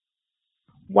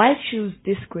Why choose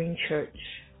this green church?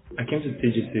 I came to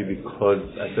TGC because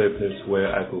I saw a place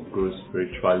where I could grow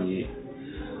spiritually,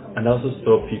 and I also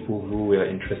saw people who were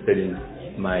interested in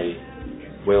my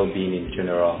well-being in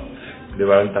general. They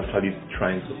weren't actually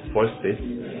trying to force it,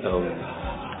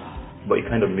 but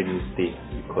it kind of made me stay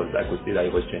because I could see that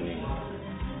it was genuine.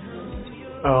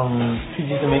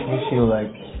 TGC make me feel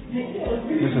like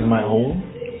this is my home.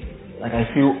 Like I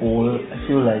feel old. I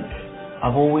feel like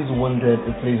I've always wanted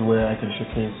a place where I can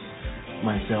showcase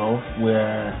myself,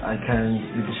 where I can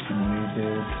be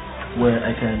discriminated, where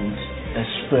I can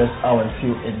express how I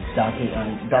feel exactly,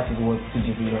 and that is what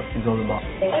TGC is all about.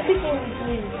 Everything we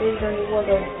do is based on the word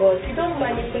of God. We don't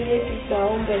manipulate it to our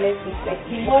own benefit. Like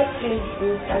the word feels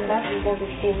good, and that is what we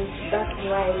think. That's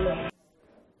why I love.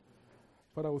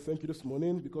 Father, we thank you this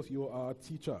morning because you are our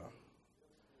teacher.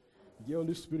 Dear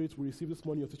Holy Spirit, we receive this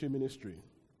morning your teaching ministry.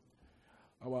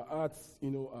 Our hearts,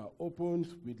 are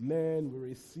opened, we learn, we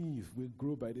receive, we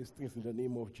grow by these things in the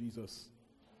name of Jesus.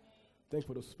 Thank you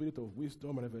for the spirit of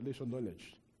wisdom and revelation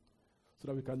knowledge, so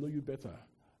that we can know you better,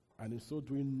 and in so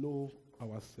doing know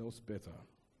ourselves better.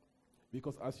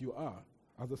 Because as you are,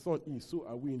 as the sun is, so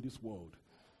are we in this world.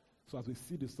 So as we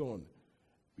see the sun,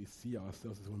 we see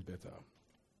ourselves even better.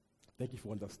 Thank you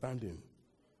for understanding.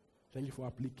 Thank you for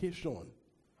application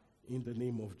in the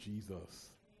name of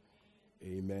Jesus.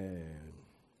 Amen.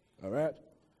 All right.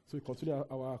 So we continue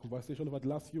our conversation over the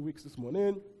last few weeks this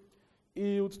morning.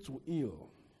 Healed to heal.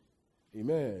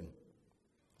 Amen.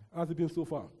 How's it been so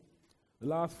far? The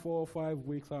last 4 or 5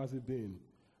 weeks, how has it been?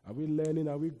 Are we learning?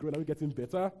 Are we growing? Are we getting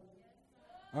better?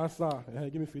 Answer.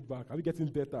 Give me feedback. Are we getting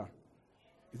better?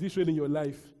 Is it showing in your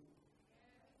life?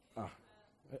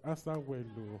 Answer well,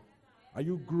 though. Are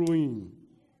you growing?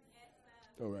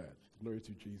 All right. Glory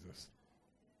to Jesus.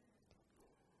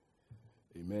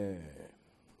 Amen.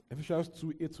 Ephesians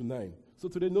 2:8-9. So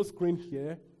today, no screen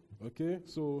here. Okay.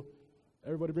 So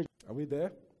everybody are we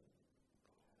there?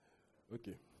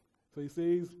 Okay. So he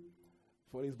says,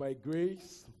 for it is by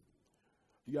grace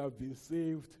you have been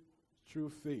saved through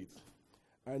faith.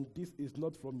 And this is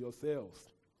not from yourselves.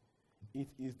 It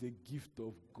is the gift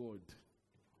of God.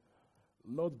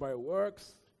 Not by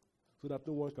works, so that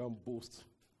no one can boast.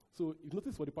 So you've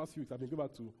noticed for the past few weeks, I've been going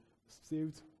back to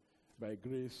saved by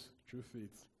grace through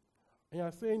faith. And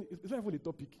you're saying, it's not even the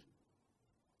topic.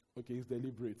 Okay, it's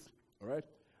deliberate. All right?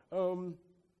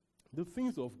 The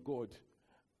things of God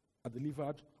are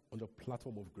delivered on the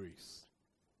platform of grace.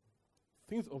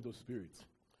 Things of the Spirit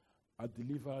are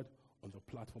delivered on the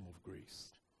platform of grace.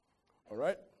 All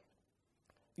right?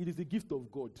 It is a gift of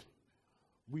God.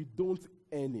 We don't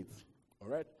earn it. All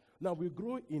right? Now, we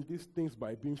grow in these things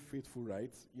by being faithful,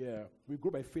 right? Yeah, we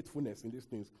grow by faithfulness in these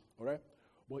things. All right?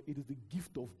 But it is the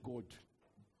gift of God.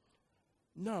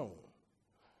 Now,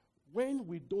 when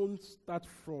we don't start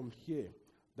from here,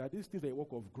 that these things are a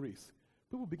work of grace,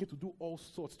 people begin to do all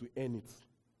sorts to earn it.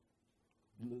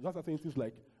 That's why saying things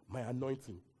like, my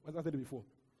anointing. What I said before?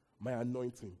 My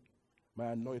anointing. My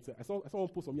anointing. I saw one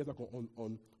post some years ago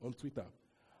on Twitter.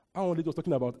 Our lady was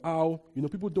talking about how,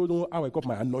 people don't know how I got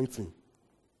my anointing.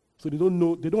 So they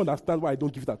don't understand why I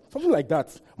don't give that. Something like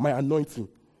that, my anointing.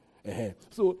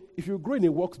 So if you grow in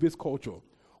a works-based culture,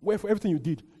 where for everything you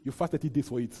did, you fast 30 days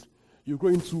for it, you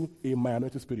grow into a my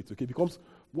anointing spirit, okay? It becomes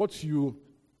what you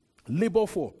labor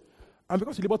for. And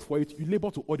because you labored for it, you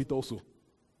labor to audit also.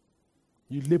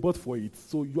 You labored for it.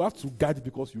 So you have to guard it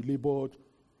because you labored.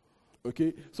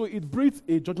 Okay? So it breeds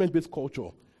a judgment-based culture,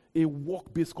 a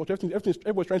work-based culture.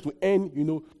 Everybody's trying to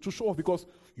earn, to show off because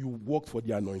you worked for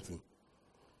the anointing.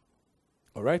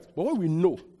 All right? But when we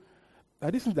know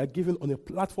that these things are given on a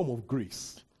platform of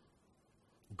grace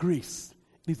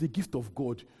is a gift of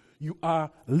God. You are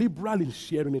liberal in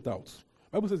sharing it out.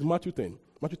 The Bible says in Matthew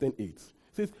 10:8, it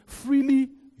says, freely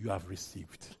you have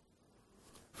received.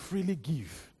 Freely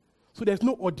give. So there's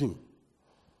no hoarding.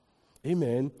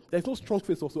 Amen. There's no strong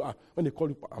face also. When they call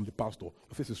you, I'm the pastor,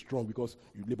 your face is strong because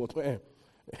you labored.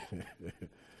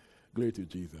 Glory to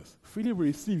Jesus. Freely we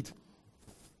received.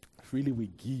 Freely we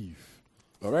give.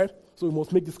 All right? So we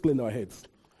must make this clear in our heads.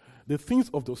 The things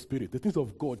of the Spirit, the things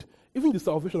of God, even the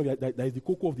salvation that is the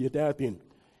core of the entire thing,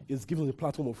 is given on the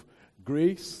platform of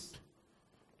grace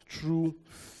through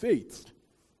faith.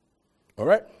 All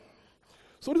right?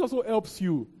 So this also helps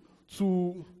you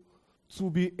to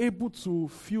be able to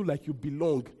feel like you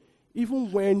belong, even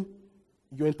when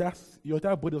your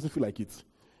entire body doesn't feel like it.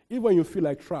 Even when you feel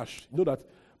like trash, you know that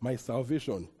my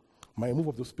salvation, my move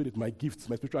of the Spirit, my gifts,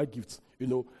 my spiritual gifts,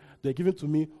 they're given to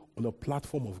me on a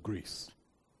platform of grace.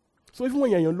 So even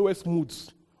when you're in your lowest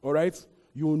moods, all right,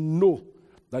 you know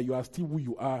that you are still who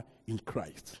you are in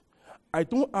Christ. I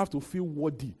don't have to feel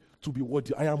worthy to be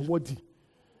worthy. I am worthy.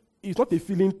 It's not a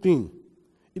feeling thing.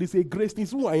 It is a grace thing.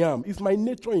 It's who I am. It's my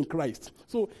nature in Christ.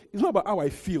 So it's not about how I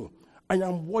feel. I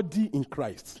am worthy in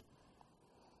Christ.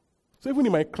 So even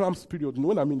in my cramps period,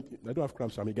 when I don't have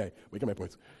cramps, I'm a guy, but you get my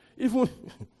point. Even,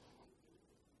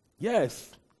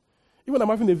 yes, even when I'm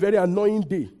having a very annoying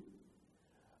day,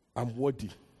 I'm worthy.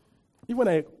 Even when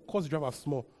I cause the driver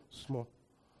small.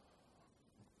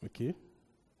 Okay?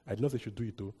 I did not say you should do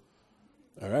it though.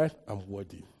 All right? I'm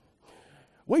worthy.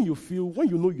 When you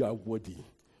know you are worthy,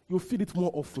 you feel it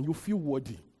more often. You feel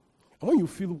worthy. And when you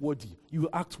feel worthy, you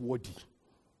act worthy.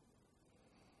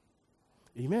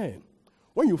 Amen.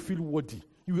 When you feel worthy,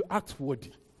 you will act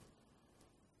worthy.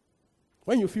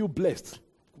 When you feel blessed,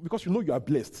 because you know you are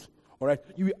blessed, all right,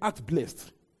 you will act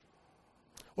blessed.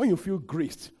 When you feel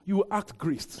graced, you will act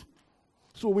graced.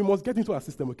 So we must get into our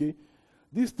system, okay?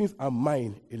 These things are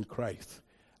mine in Christ.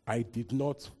 I did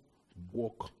not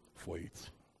work for it.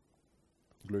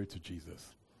 Glory to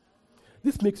Jesus.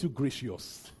 This makes you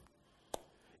gracious.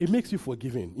 It makes you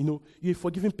forgiving. You know, you're a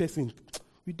forgiving person.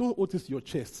 You don't owe things to your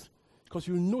chest because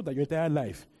you know that your entire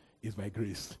life is by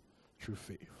grace through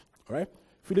faith. All right?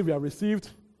 Freely we have received,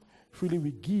 freely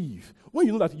we give. When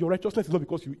you know that your righteousness is not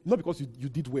because you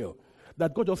did well,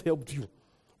 that God just helped you.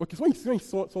 Okay, so when you see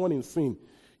someone in sin,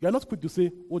 you are not quick to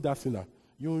say, oh, that sinner.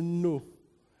 You know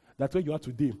that where you are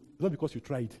today is not because you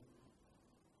tried.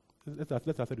 Let's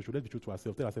ourselves the truth. Let's be true to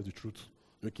ourselves. Tell ourselves the truth.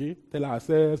 Okay? Tell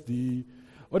ourselves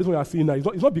all this one you are seeing now.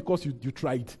 It's not because you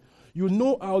tried. You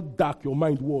know how dark your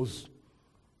mind was.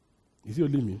 Is it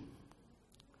only me?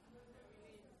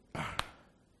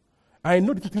 I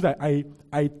know the things that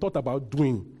I thought about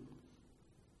doing.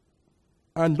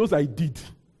 And those I did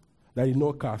that I did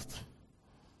not cast.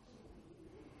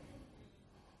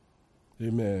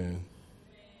 Amen.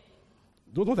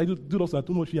 Those ones I do also, I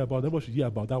don't know hear about. Nobody should hear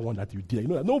about that one that you did. You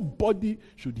know that nobody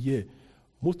should hear.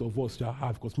 Most of us shall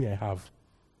have, because me, I have.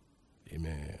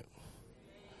 Amen.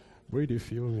 Where do you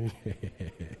feel me?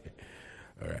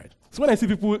 All right. So when I see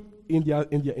people in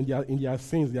their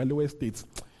sins, their lowest states,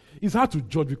 it's hard to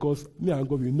judge because me and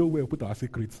God, we know where we put our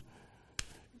secrets.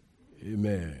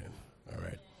 Amen. All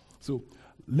right. So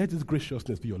let this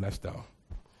graciousness be your lifestyle.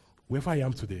 Wherever I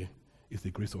am today is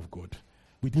the grace of God.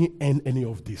 We didn't earn any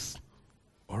of this.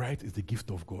 All right? It's the gift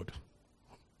of God.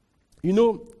 You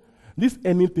know, this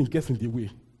earning thing gets in the way.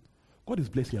 God is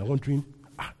blessing. I'm wondering,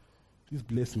 this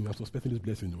blessing, I'm suspecting this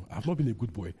blessing. No, I've not been a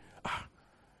good boy.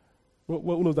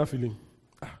 Who knows that feeling?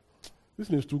 This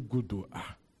thing is too good though.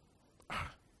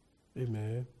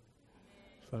 Amen.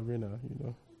 Sabrina, you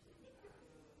know.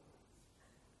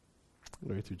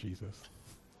 Glory to Jesus.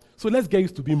 So let's get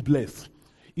used to being blessed.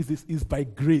 It's by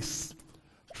grace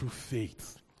through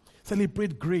faith.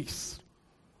 Celebrate grace.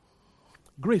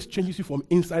 Grace changes you from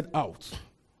inside out.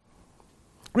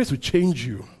 Grace will change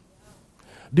you.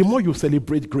 The more you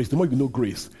celebrate grace, the more you know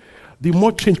grace, the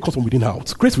more change comes from within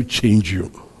out. Grace will change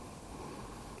you.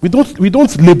 We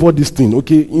don't labor this thing,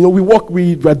 okay? You know,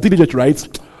 we are diligent,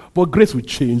 right? But grace will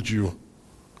change you.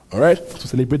 All right? So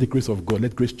celebrate the grace of God.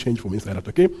 Let grace change from inside out,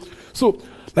 okay? So,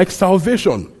 like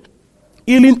salvation,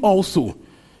 healing also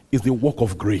is the work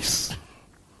of grace.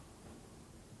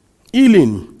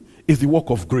 Healing is the work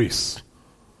of grace.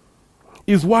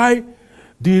 Is why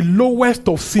the lowest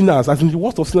of sinners, as in the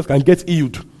worst of sinners, can get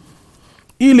healed.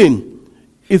 Healing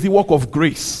is the work of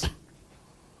grace.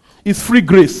 It's free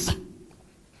grace.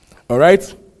 All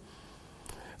right?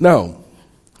 Now,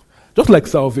 just like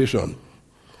salvation,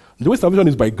 the way salvation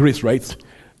is by grace, right?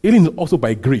 Healing is also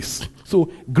by grace.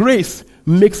 So grace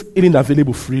makes healing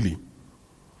available freely.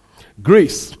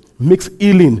 Grace makes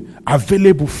healing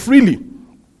available freely.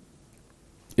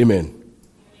 Amen.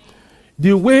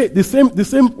 The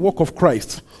same work of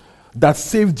Christ that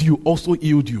saved you also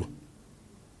healed you.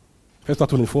 1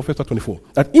 Peter 24.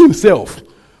 That he himself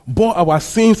bore our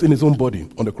sins in his own body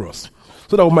on the cross,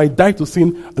 so that we might die to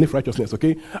sin and live righteousness,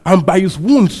 okay? And by his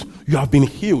wounds you have been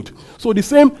healed. So the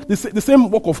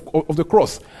same work of the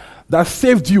cross that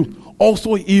saved you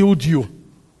also healed you.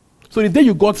 So the day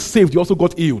you got saved, you also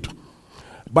got healed.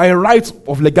 By right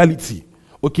of legality,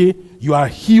 okay, you are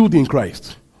healed in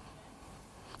Christ.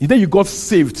 The day you got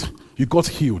saved, you got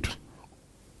healed.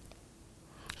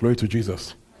 Glory to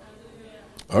Jesus.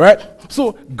 All right?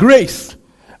 So grace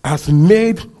has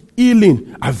made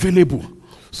healing available.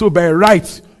 So by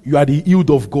right, you are the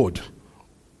healed of God.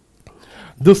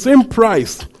 The same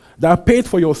price that paid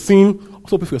for your sin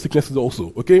also paid for your sicknesses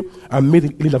also, okay? And made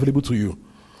healing available to you.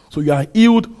 So you are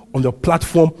healed on the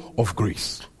platform of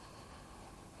grace.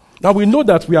 Now we know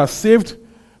that we are saved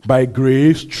by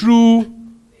grace through,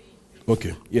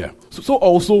 okay, yeah. So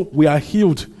also we are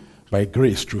healed by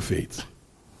grace through faith.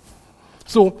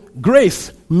 So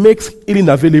grace makes healing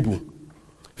available.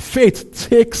 Faith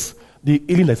takes the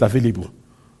healing that's available.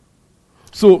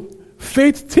 So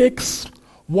faith takes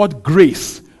what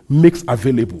grace makes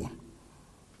available.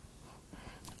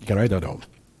 You can write that down.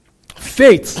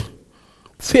 Faith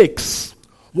takes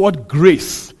what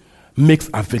grace makes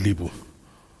available.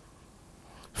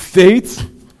 Faith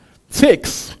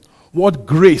takes what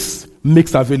grace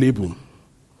makes available.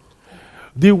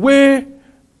 The way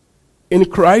in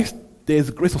Christ there is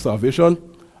grace for salvation,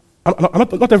 and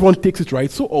not everyone takes it, right?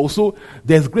 So also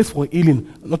there's grace for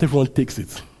healing, not everyone takes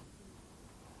it.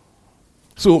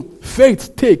 So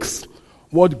faith takes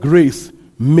what grace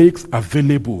makes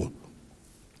available.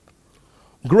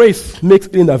 Grace makes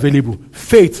healing available.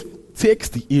 Faith takes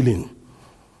the healing.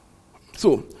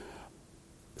 So,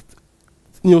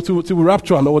 to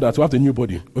rapture and all that, to have the new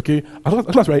body, okay? As long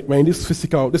as we're in this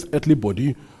physical, this earthly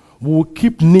body, we'll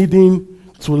keep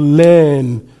needing to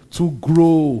learn, to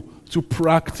grow, to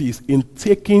practice in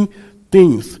taking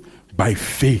things by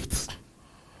faith.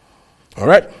 All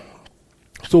right?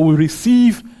 So we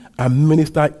receive and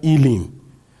minister healing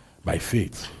by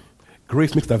faith.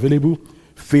 Grace makes it available.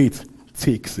 Faith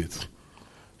takes it.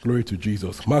 Glory to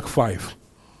Jesus. Mark 5,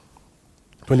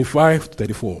 25 to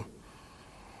 34.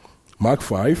 Mark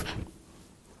 5,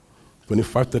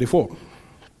 25 to 34.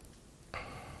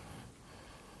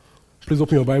 Please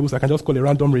open your Bibles. I can just call a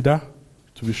random reader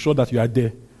to be sure that you are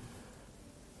there.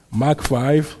 Mark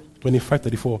 5, 25 to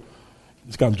 34.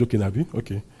 This guy, I'm joking, Abby.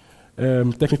 Okay.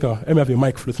 Technical. Let me have a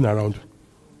mic floating around.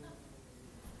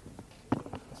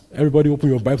 Everybody open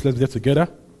your Bibles. Let's get together.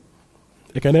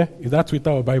 Ekene, is that Twitter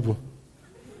or Bible?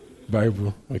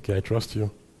 Bible. Okay, I trust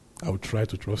you. I will try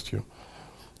to trust you.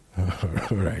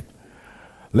 All right.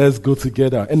 Let's go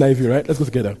together. NIV, right? Let's go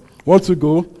together. 1, 2,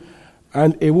 go.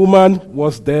 And a woman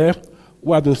was there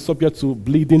who had been subject to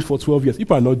bleeding for 12 years.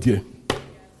 People are not there.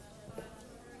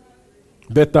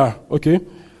 Better. Okay.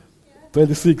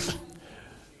 26.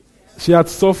 She had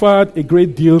suffered a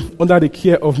great deal under the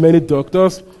care of many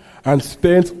doctors and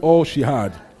spent all she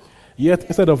had. Yet,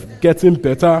 instead of getting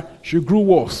better, she grew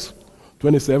worse.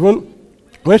 27.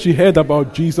 When she heard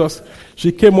about Jesus,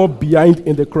 she came up behind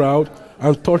in the crowd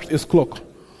and touched his cloak.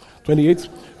 28.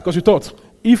 Because she thought,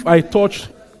 if I touch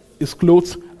his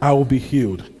clothes, I will be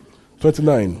healed.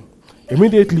 29.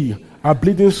 Immediately, her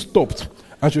bleeding stopped,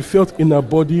 and she felt in her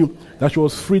body that she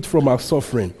was freed from her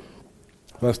suffering.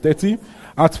 Verse 30.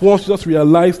 At once, Jesus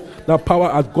realized that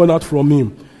power had gone out from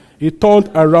him. He turned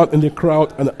around in the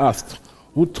crowd and asked,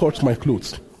 who touched my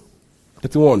clothes?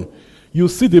 31. You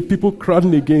see the people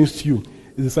crowding against you.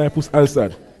 His disciples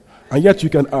answered. And yet you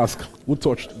can ask, who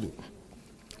touched me?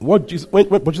 But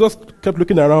Jesus kept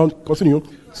looking around, continue,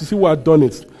 to see who had done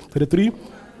it. 33.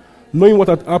 Knowing what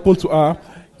had happened to her,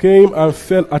 came and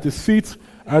fell at his feet,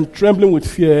 and trembling with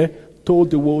fear,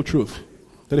 told the whole truth.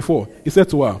 34. He said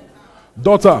to her,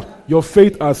 daughter, your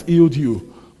faith has healed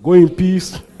you. Go in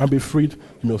peace and be freed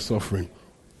from your suffering.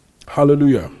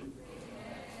 Hallelujah.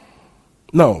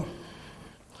 Now,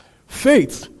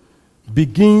 faith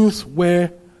begins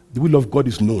where the will of God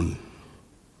is known.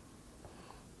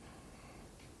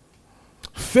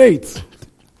 Faith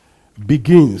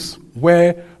begins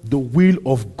where the will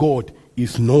of God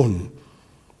is known.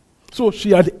 So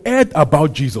she had heard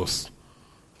about Jesus.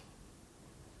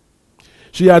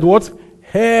 She had what?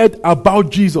 Heard about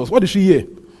Jesus. What did she hear?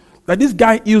 That this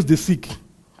guy heals the sick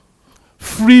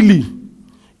freely.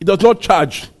 He does not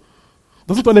charge.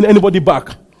 Doesn't turn anybody back.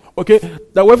 Okay?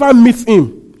 That whoever meets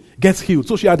him gets healed.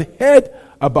 So she had heard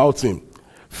about him.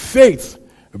 Faith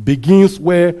begins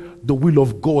where the will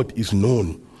of God is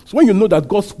known. So when you know that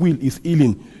God's will is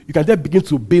healing, you can then begin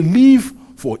to believe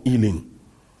for healing.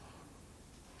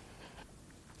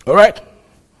 All right?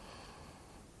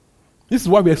 This is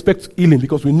why we expect healing,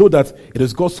 because we know that it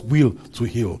is God's will to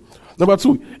heal. Number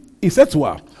 2, he said to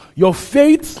her, your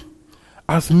faith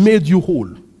has made you whole.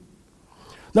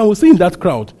 Now we see in that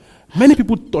crowd, many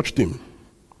people touched him.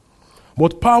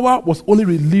 But power was only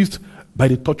released by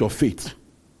the touch of faith.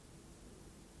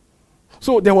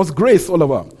 So there was grace all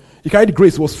over. He carried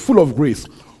grace, was full of grace,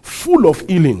 full of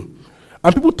healing.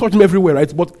 And people touched him everywhere,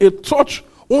 right? But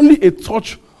only a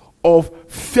touch of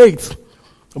faith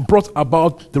brought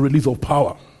about the release of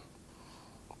power.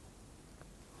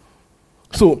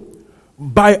 So,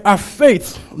 by our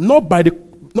faith, not by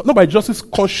just his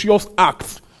conscious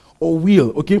act or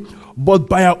will, okay, but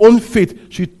by her own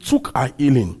faith, she took her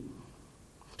healing.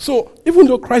 So, even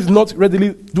though Christ did not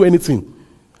readily do anything,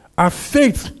 her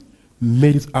faith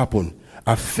made it happen.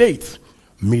 Her faith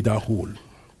made her whole.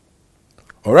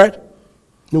 All right?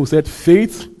 No, we said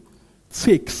faith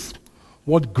takes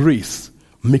what grace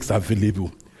makes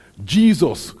available.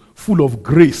 Jesus, full of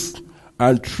grace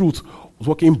and truth, was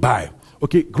walking by.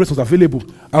 Okay, grace was available.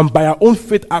 And by her own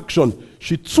faith action,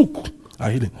 she took her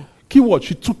healing. Keyword,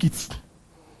 she took it.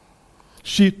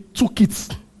 She took it.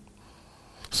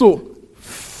 So,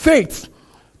 faith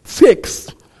takes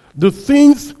the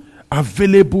things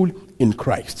available in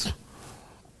Christ.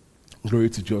 Glory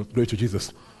to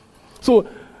Jesus. So,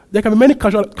 there can be many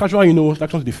casual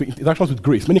actions with faith, actions with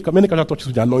grace, many casual touches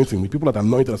with the anointing, with people that are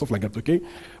anointed and stuff like that, okay?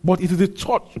 But it is a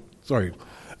touch,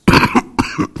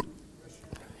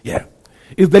 yeah.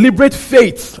 It's deliberate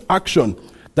faith action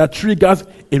that triggers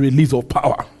a release of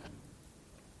power.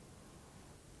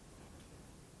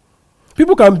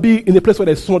 People can be in a place where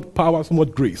there's so much power, so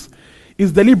much grace.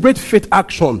 It's deliberate faith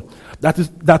action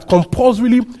that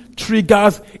compulsorily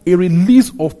triggers a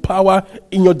release of power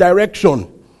in your direction.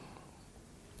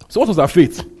 So what was her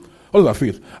faith? What was her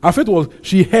faith? Her faith was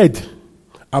she heard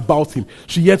about him.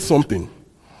 She heard something.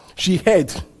 She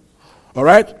heard. All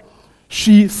right?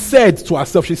 She said to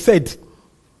herself, she said,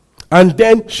 and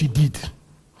then she did.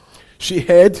 She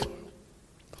heard,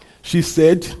 she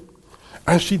said,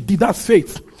 and she did. That's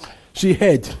faith. She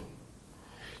heard,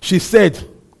 she said,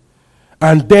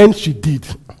 and then she did.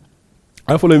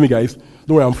 Are you following me, guys?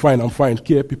 Don't worry, I'm fine.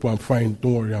 Care people, I'm fine.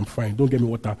 Don't worry, I'm fine. Don't get me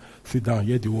water. Sit down,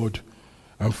 hear the word.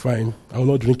 I'm fine. I will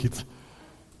not drink it.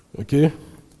 Okay?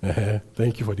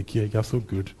 Thank you for the care. You're so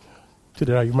good.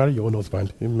 Chidera, you marry your own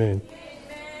husband. Amen.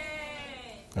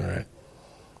 All right.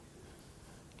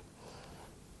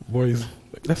 Boys,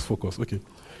 let's focus. Okay.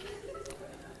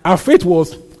 Our faith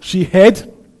was she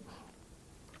heard,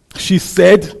 she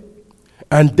said,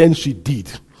 and then she did.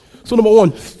 So number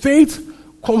one, faith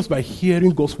comes by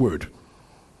hearing God's word.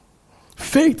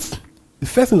 Faith, the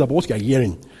first thing is about what you are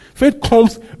hearing. Faith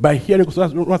comes by hearing. So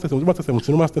that's Romans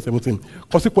 10:17.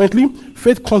 Consequently,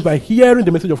 faith comes by hearing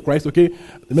the message of Christ. Okay,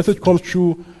 the message comes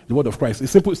through the word of Christ. It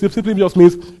simply just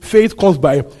means faith comes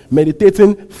by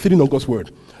meditating, feeding on God's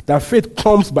word. That faith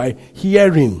comes by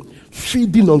hearing,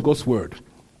 feeding on God's word.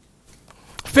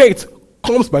 Faith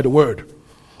comes by the word.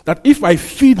 That if I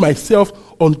feed myself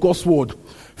on God's word,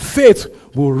 faith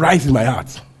will rise in my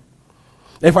heart.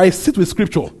 If I sit with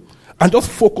scripture and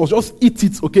just focus, just eat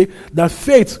it, okay, that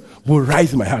faith will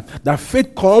rise in my heart. That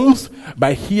faith comes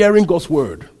by hearing God's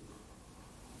word.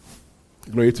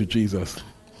 Glory to Jesus.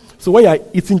 So when you are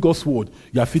eating God's word,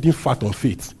 you are feeding fat on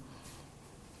faith.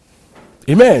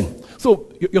 Amen.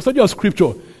 So your study of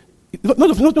scripture, it's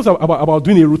not just about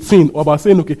doing a routine or about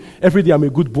saying, okay, every day I'm a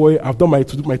good boy, I've done my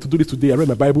to-do list today, I read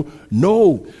my Bible.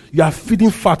 No, you are feeding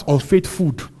fat on faith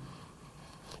food.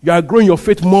 You are growing your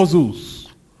faith muscles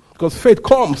because faith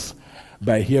comes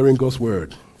by hearing God's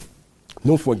word.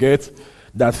 Don't forget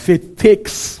that faith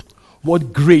takes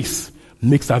what grace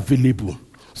makes available.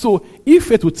 So if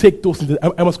faith will take those things,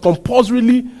 I must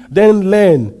compulsorily then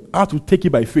learn how to take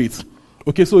it by faith.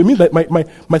 Okay, so it means that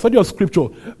my study of scripture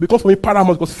becomes for me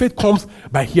paramount because faith comes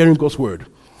by hearing God's word.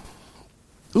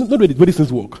 Not the way these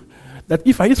things work. That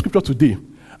if I hear scripture today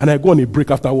and I go on a break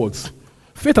afterwards,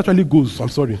 faith actually goes. I'm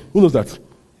sorry. Who knows that?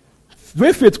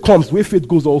 Where faith comes, where faith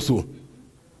goes also.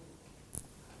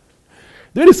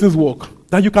 The way these things work,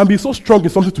 that you can be so strong in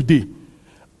something today,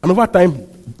 and over time,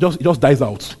 it just dies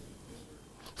out.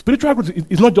 Spiritual growth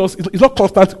is not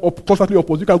constantly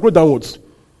upwards. You can grow downwards.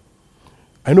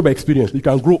 I know by experience, you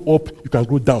can grow up, you can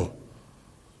grow down.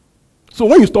 So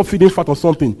when you stop feeding fat on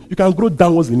something, you can grow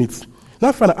downwards in it. Now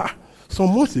I find out,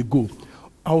 some months ago,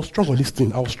 I was strong on this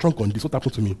thing, I was strong on this, what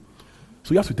happened to me?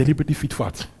 So you have to deliberately feed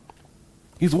fat.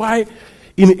 It's why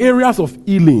in areas of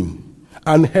healing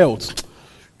and health,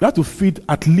 you have to feed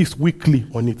at least weekly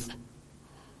on it.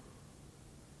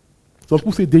 Some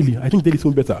people say daily. I think daily is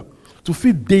even better. To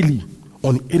feed daily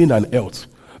on healing and health.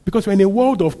 Because we're in a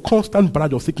world of constant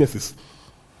barrage of sicknesses.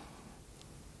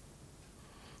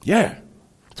 Yeah.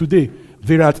 Today,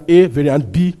 variant A,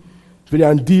 variant B,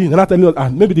 variant D. They're not telling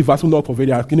us, maybe the vaccine not for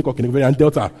variant clinical, variant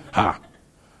Delta.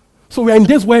 So we're in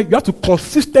days where you have to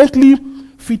consistently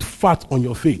feed fat on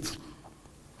your faith.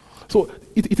 So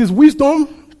it is wisdom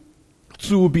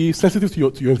to be sensitive to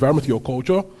your environment, to your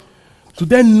culture, to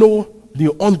then know the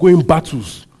ongoing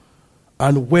battles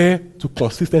and where to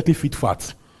consistently feed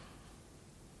fat.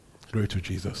 Glory to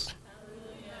Jesus.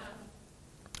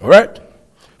 All right?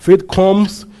 Faith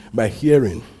comes by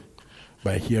hearing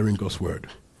God's word.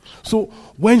 So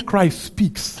when Christ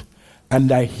speaks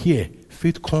and I hear,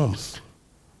 faith comes.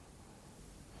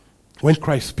 When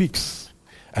Christ speaks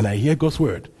and I hear God's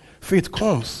word, faith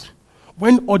comes.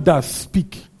 When others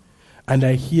speak and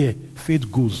I hear,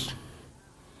 faith goes.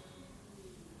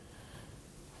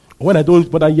 When I don't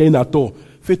bother hearing at all,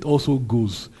 faith also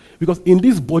goes. Because in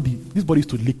this body is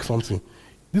to leak something.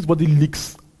 This body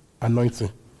leaks anointing.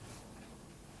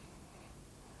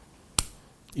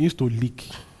 It used to leak.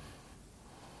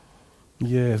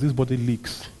 Yes, this body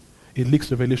leaks. It leaks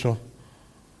revelation. Do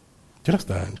you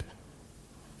understand?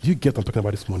 Do you get what I'm talking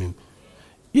about this morning?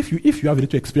 If you have a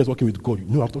little experience working with God, you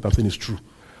know what I'm saying is true.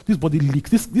 This body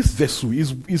leaks. This vessel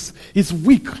is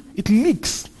weak. It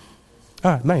leaks.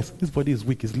 Ah, nice. This body is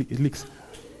weak. It leaks.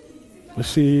 Let's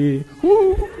see.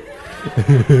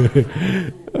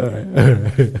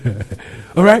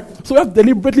 All right. So we have to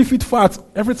deliberately feed fat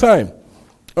every time.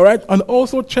 All right. And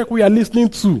also check what you are listening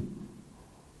to.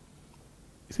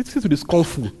 Listen to this kung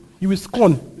fu. You will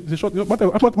scorn. It's a matter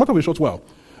of a short while.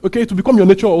 Okay, to become your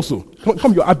nature also,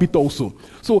 become your habit also.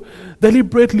 So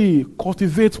deliberately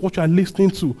cultivate what you are listening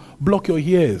to. Block your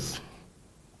ears.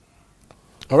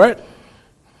 All right?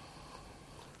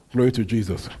 Glory to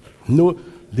Jesus. No,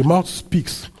 the mouth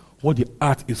speaks what the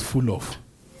heart is full of.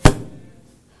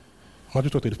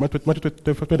 Matthew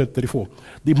 34.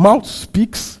 The mouth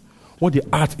speaks what the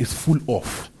heart is full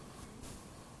of.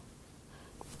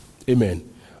 Amen.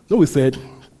 No, we said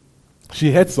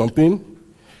she heard something.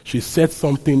 She said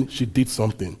something, she did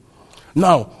something.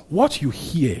 Now, what you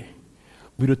hear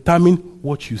will determine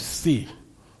what you say.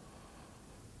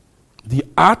 The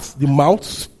mouth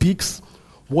speaks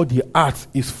what the heart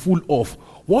is full of.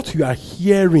 What you are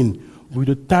hearing will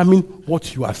determine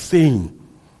what you are saying.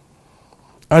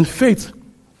 And faith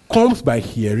comes by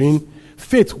hearing.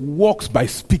 Faith walks by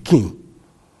speaking.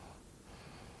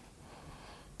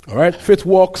 All right? Faith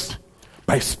walks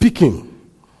by speaking.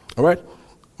 All right?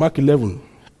 Mark 11.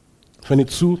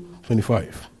 22,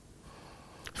 25.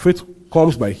 Faith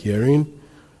comes by hearing.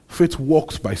 Faith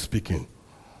walks by speaking.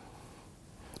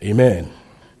 Amen.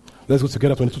 Let's go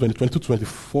together. 22,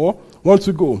 24. Want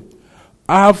to go?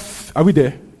 Are we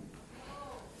there?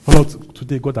 Oh, no,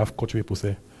 today God have caught you people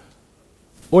say.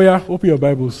 Oh yeah, open your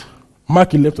Bibles.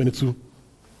 Mark 11, 22.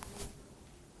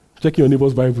 Check your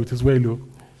neighbor's Bible. It is well low.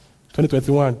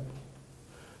 2021.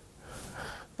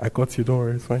 I caught you. Don't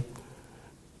worry. It's fine.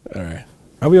 All right.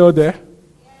 Are we all there?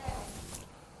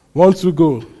 Want to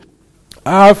go?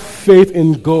 Have faith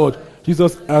in God.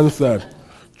 Jesus answered,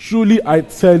 truly I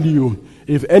tell you,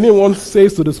 if anyone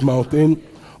says to this mountain,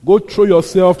 go throw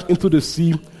yourself into the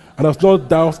sea, and has not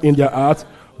doubt in their heart,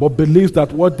 but believes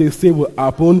that what they say will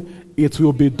happen, it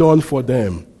will be done for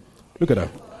them. Look at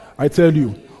that. I tell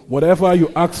you, whatever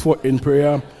you ask for in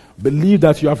prayer, believe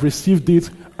that you have received it,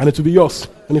 and it will be yours.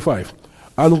 25.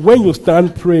 And when you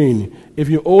stand praying, if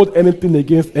you hold anything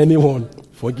against anyone,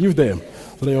 forgive them,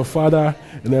 so that your Father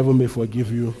in heaven may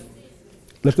forgive you.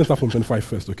 Let's start from 25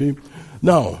 first, okay?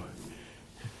 Now,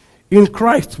 in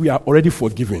Christ, we are already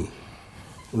forgiven,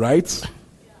 right?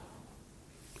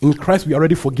 In Christ, we are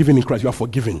already forgiven. In Christ, you are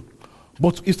forgiven.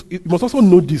 But you must also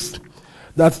know this,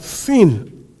 that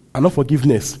sin and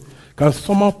unforgiveness can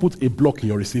somehow put a block in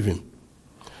your receiving.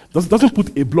 It doesn't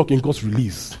put a block in God's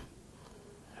release.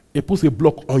 It puts a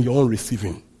block on your own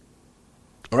receiving.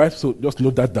 All right? So just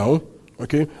note that down.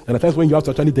 Okay? There are times when you have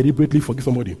to actually deliberately forgive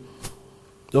somebody.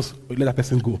 Just let that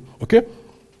person go. Okay?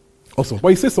 Awesome. But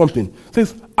he says something. He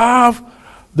says, have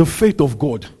the faith of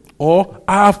God. Or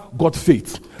have God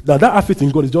faith. Now that have faith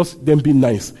in God is just them being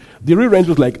nice. The real range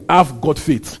was like, have God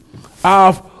faith.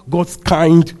 Have God's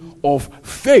kind of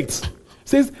faith. It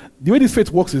says, the way this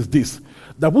faith works is this.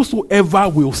 That whosoever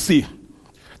will say,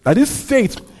 that this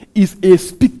faith is a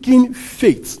speaking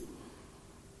faith.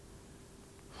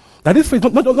 That this faith,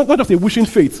 not just a wishing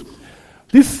faith.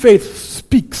 This faith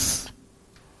speaks.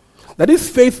 That this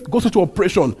faith goes into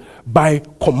operation by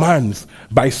commands,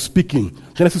 by speaking.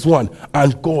 Genesis 1,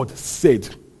 and God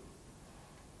said.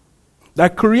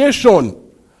 That creation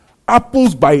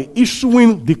happens by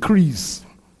issuing decrees.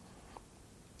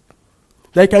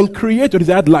 That you can create your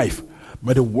desired life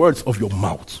by the words of your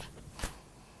mouth.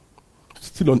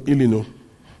 Still on Illinois.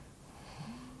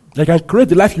 That you can create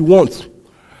the life you want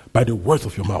by the words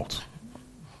of your mouth.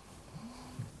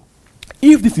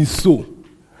 If this is so,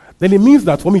 then it means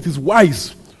that for me it is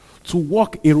wise to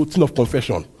walk a routine of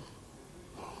confession.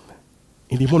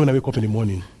 In the morning when I wake up in the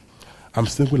morning, I'm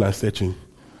single and searching.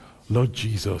 Lord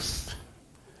Jesus,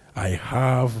 I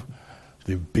have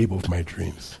the babe of my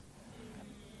dreams.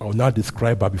 I will now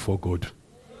describe her before God.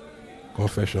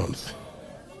 Confessions.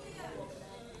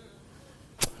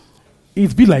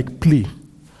 It's be like play,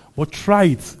 but try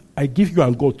it. I give you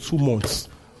and God 2 months.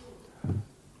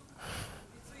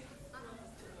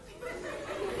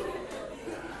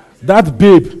 That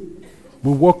babe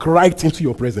will walk right into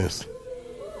your presence.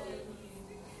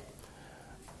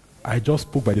 I just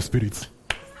spoke by the Spirit.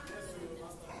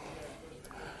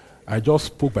 I just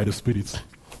spoke by the Spirit.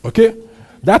 Okay?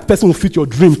 That person will fit your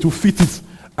dream, to fit it.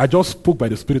 I just spoke by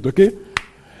the Spirit, okay?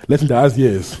 Let him that has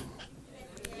ears.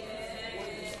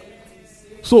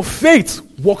 So faith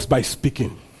works by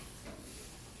speaking.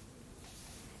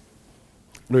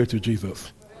 Glory to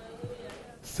Jesus.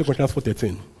 2 Corinthians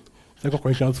 4:13. 2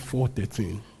 Corinthians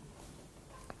 4:13.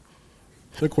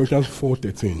 2 Corinthians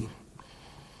 4:13.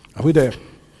 Are we there?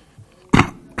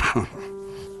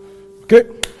 Okay.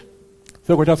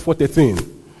 2 Corinthians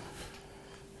 4:13.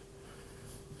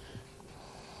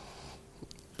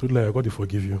 God will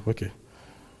forgive you. Okay.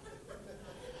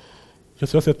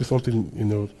 Just send me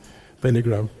something,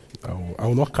 Telegram. I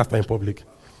will not cast that in public.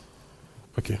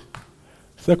 Okay.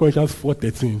 2 Corinthians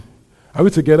 4:13. Are we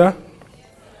together?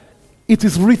 It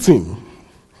is written,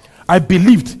 I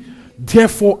believed,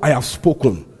 therefore I have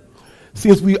spoken.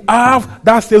 Since we have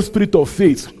that same spirit of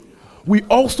faith, we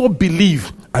also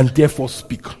believe and therefore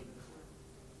speak.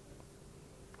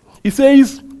 It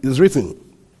says, it is written,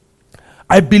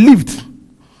 I believed,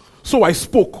 so I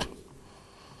spoke.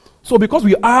 So because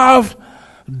we have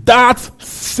that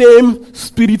same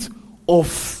spirit of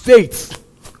faith,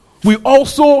 we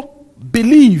also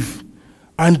believe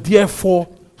and therefore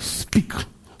speak.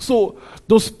 So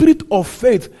the spirit of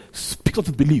faith speaks what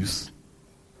it believes.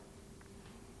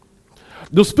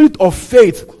 The spirit of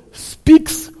faith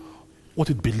speaks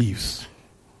what it believes.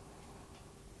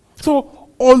 So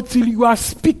until you are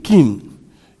speaking,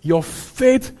 your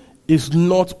faith is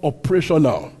not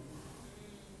operational.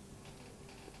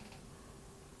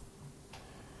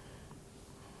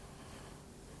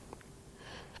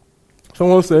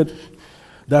 Someone said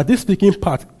that this speaking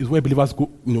part is where believers go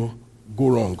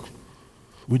wrong.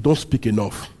 We don't speak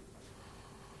enough.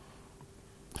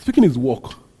 Speaking is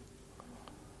work.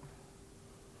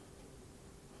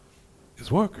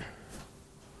 It's work.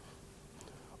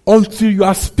 Until you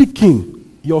are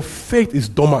speaking, your faith is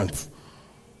dormant.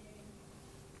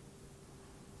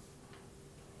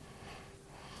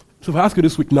 So if I ask you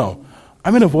this week now,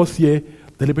 how many of us here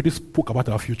deliberately spoke about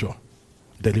our future?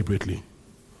 Deliberately.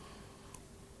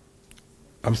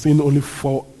 I'm seeing only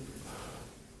 4.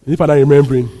 If I'm not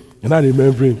remembering, you're not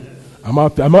remembering. I'm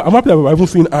happy that I've even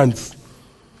seen ants.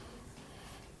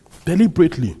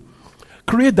 Deliberately.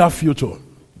 Create that future.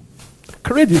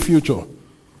 Create the future.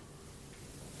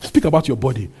 Speak about your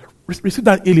body. Receive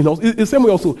that healing. It's the same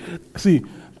way also. See,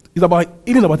 it's about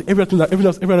healing, about everything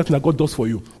that God does for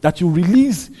you. That you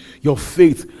release your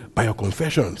faith by your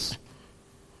confessions.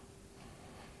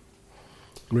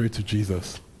 Glory to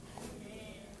Jesus.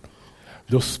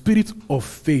 The spirit of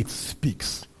faith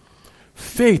speaks.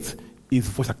 Faith is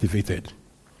voice activated.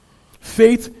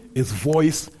 Faith is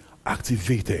voice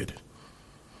activated.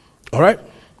 All right?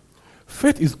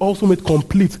 Faith is also made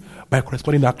complete by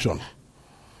corresponding action.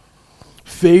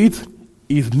 Faith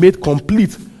is made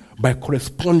complete by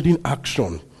corresponding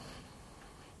action.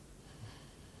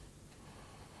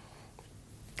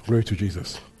 Glory to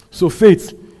Jesus. So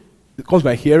faith comes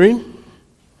by hearing,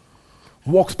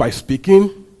 works by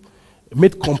speaking,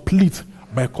 made complete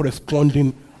by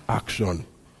corresponding action.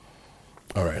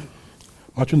 All right.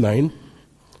 Matthew 9,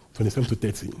 27 to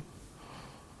 30.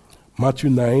 Matthew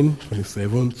 9,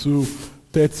 27 to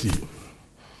 30.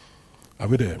 Are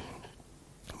we there?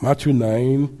 Matthew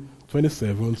 9,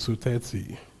 27 to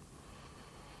 30.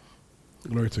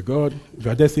 Glory to God. If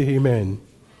you are there, say amen.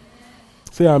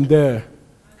 Say, I'm there.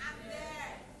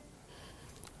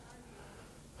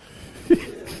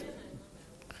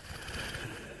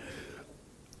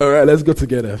 All right, let's go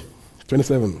together.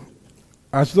 27.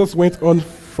 As Jesus went on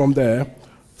from there,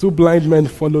 2 blind men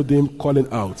followed him, calling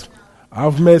out,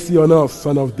 have mercy on us,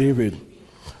 son of David.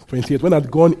 28. When I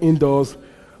had gone indoors,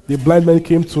 the blind men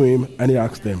came to him, and he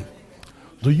asked them,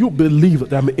 do you believe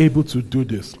that I am able to do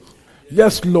this?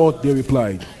 Yes, Lord, they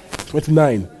replied.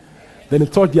 29. Then he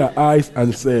touched their eyes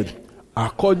and said,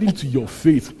 according to your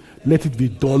faith, let it be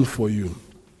done for you.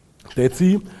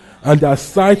 30. And their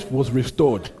sight was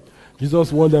restored.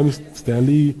 Jesus warned them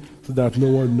sternly so that no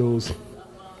one knows.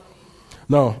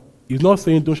 Now, he's not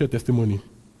saying don't share testimony.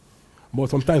 But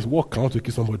sometimes work counts to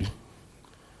kill somebody.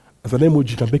 As an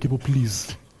emoji, can beg people,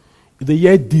 please. If they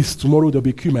hear this, tomorrow they'll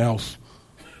be queuing my house.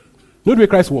 You know the way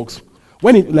Christ works?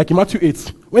 Like in Matthew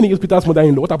 8, when he used Peter's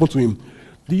mother-in-law, what happened to him?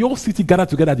 The whole city gathered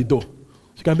together at the door.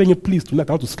 She can beg him, please, tonight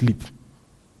I want to sleep.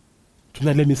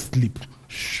 Tonight let me sleep.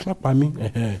 Shh,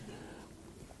 me.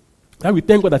 Now we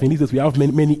thank God that in these days we have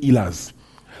many healers.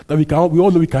 That we all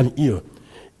know we can heal.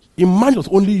 Imagine it's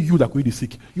only you that could be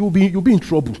sick. You'll be in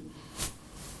trouble.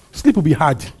 Sleep will be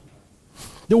hard.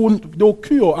 They will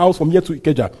kill your house from here to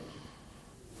Ikeja.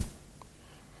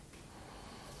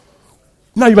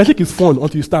 Now you might take his phone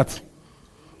until you start.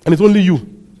 And it's only you.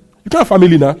 You can't have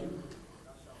family now.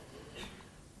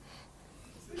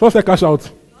 Someone say cash out.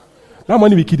 That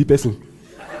money will kill the person.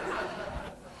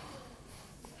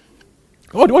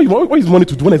 What is money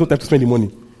to do when there's no time to spend the money?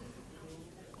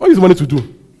 What is money to do?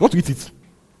 You want to eat it?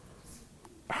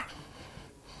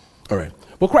 All right.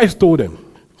 But Christ told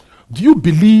them, do you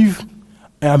believe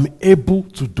I am able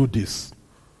to do this?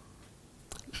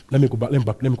 Let me go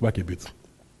back a bit.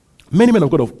 Many men of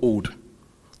God of old,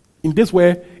 in days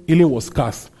where healing was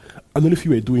scarce, and only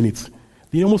few were doing it,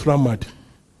 they almost ran mad.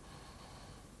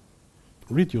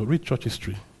 Read church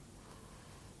history.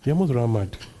 They almost ran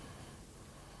mad.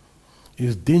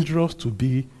 It's dangerous to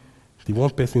be the one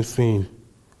person saying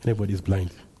everybody's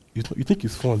blind. You think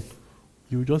it's fun.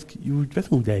 You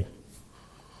just will die.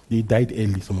 They died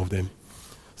early, some of them.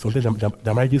 Sometimes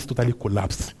their marriages totally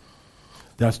collapsed.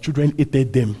 Their children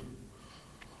hated them.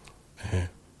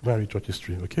 Go and read church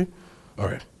history, okay? All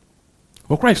right.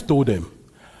 But Christ told them,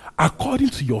 according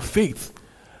to your faith,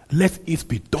 let it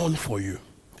be done for you.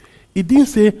 He didn't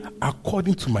say,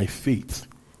 according to my faith.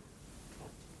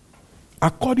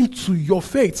 According to your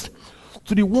faith.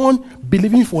 To the one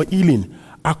believing for healing.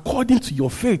 According to your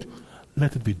faith,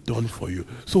 let it be done for you.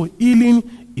 So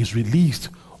healing is released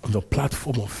on the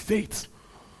platform of faith.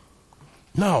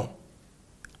 Now,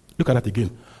 look at that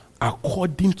again.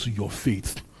 According to your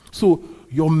faith. So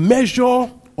your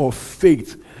measure of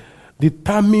faith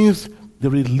determines the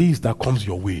release that comes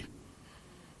your way.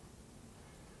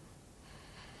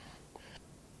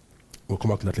 We'll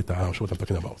come back to that later. I'll show what I'm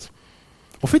talking about.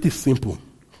 But faith is simple.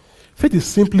 Faith is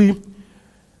simply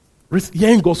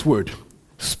hearing God's word,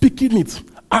 speaking it,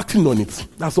 acting on it.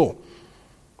 That's all.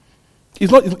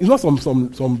 It's not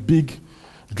some big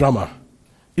drama.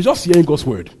 It's just hearing God's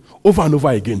word over and over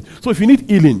again. So if you need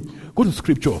healing, go to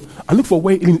Scripture and look for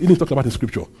where healing is talked about in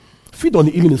Scripture. Feed on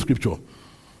the healing in Scripture.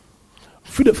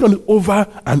 Feed on it over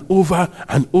and over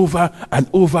and over and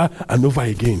over and over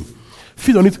again.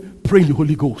 Feed on it, pray in the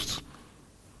Holy Ghost.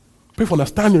 Pray for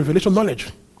understanding, revelation, knowledge.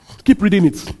 Keep reading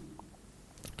it.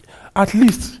 At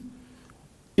least,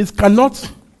 it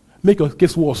cannot make your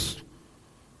case worse.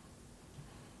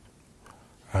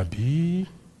 Abi?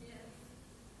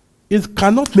 It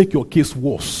cannot make your case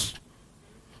worse.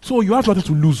 So you have nothing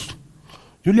to lose.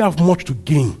 You only have much to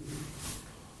gain.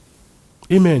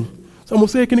 Amen. Someone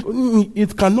say,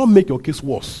 it cannot make your case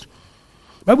worse.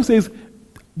 The Bible says,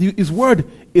 his word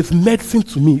is medicine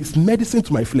to me. It's medicine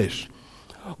to my flesh.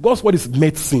 God's word is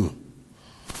medicine.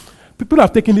 People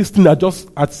have taken this thing just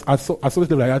at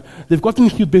something like that. They've gotten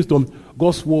healed based on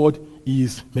God's word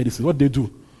is medicine. What they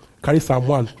do? Carry Psalm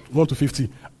 1 to 50,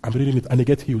 and reading it, and they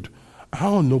get healed. I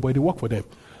don't know, but it work for them.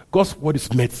 God's word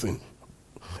is medicine.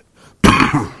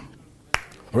 All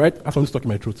right? I have something stuck in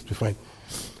my throat. It'll be fine.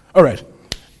 All right.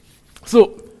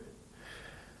 So,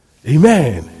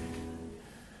 amen.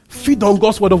 Feed on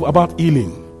God's word about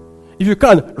healing. If you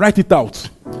can, write it out.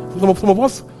 Some of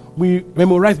us, we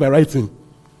memorize by writing.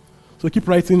 So keep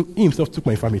writing. He himself took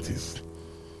my infirmities.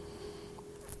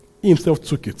 He himself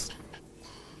took it.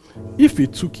 If he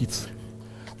took it,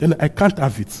 then I can't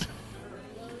have it.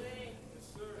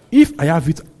 If I have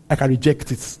it, I can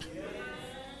reject it.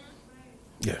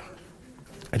 Yeah.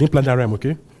 I didn't plan that rhyme,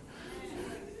 okay?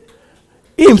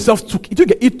 He himself took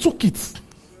it. He took it.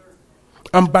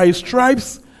 And by his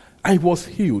stripes, I was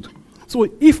healed. So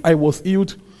if I was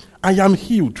healed, I am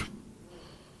healed.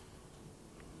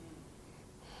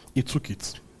 He took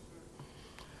it.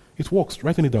 It works.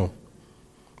 Writing it down.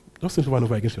 Just think over and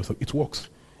over against yourself. It works.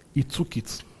 He took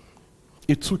it.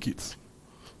 He took it.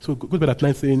 So go to bed at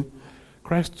night saying,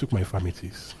 Christ took my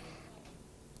infirmities.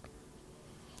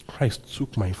 Christ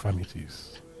took my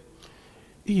infirmities.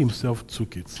 He himself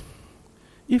took it.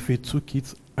 If he took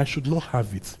it, I should not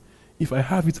have it. If I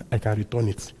have it, I can return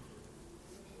it.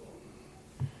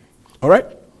 All right?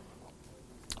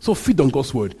 So feed on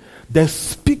God's word. Then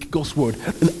speak God's word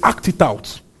and act it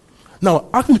out. Now,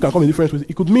 acting can come in different ways.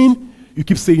 It could mean you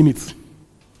keep saying it.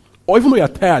 Or even though you're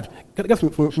tired, get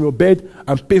from your bed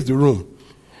and pace the room.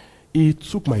 He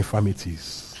took my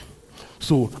infirmities.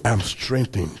 So I am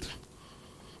strengthened.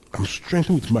 I'm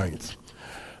strengthened with might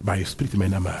by his spirit in my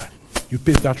man. You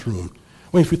pace that room.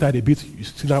 When you feel tired a bit, you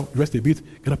sit down, rest a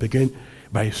bit, get up again.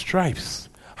 By his stripes,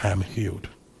 I am healed.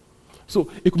 So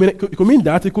it could mean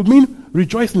that. It could mean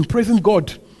rejoicing, praising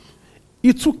God.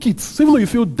 He took it. So even though you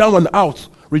feel down and out,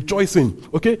 rejoicing,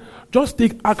 okay? Just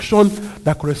take action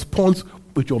that corresponds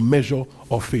with your measure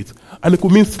of faith. And it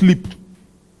could mean sleep.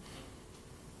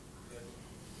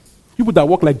 People that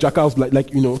walk like jackals,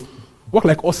 walk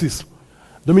like horses.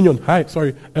 Dominion, hi,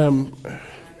 sorry.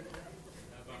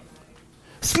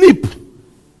 Sleep.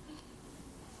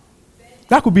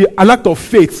 That could be an act of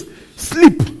faith.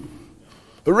 Sleep.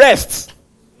 Rest.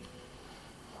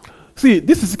 See,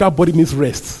 this physical body needs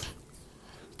rest.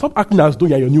 Stop acting as though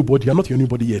you're your new body. You're not your new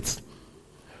body yet.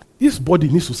 This body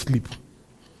needs to sleep.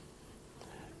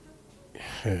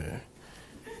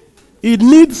 It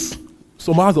needs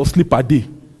some hours of sleep per day.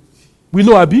 We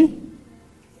know, Abi?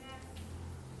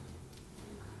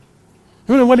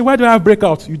 Why do I have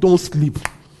breakout? You don't sleep.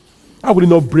 How would you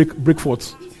not break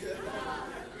forth?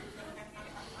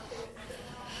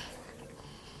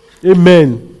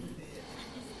 Amen.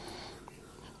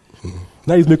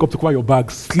 Now he's make up to quiet your bag.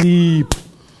 Sleep.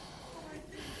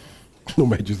 Oh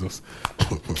my Jesus.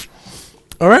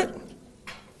 All right?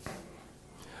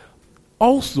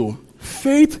 Also,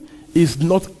 faith is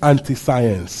not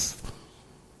anti-science.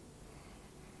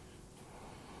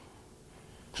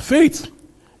 Faith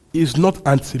is not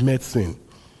anti-medicine.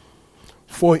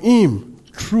 For him,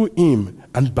 through him,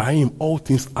 and by him, all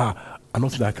things are, and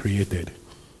not that created.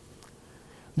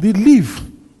 The leaf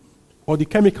or the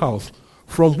chemicals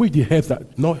from which the herbs,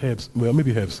 not herbs, well,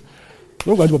 maybe herbs,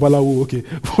 okay,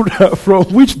 from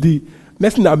which the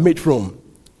medicine are made from,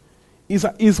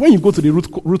 is when you go to the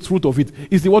root of it,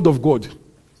 is the word of God.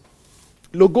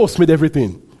 Logos made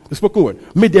everything. The spoken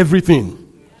word made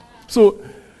everything. So,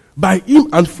 by him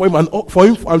and for him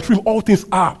and through him, all things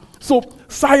are. So,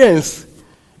 science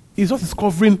is just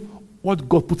discovering what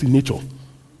God put in nature.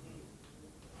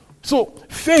 So,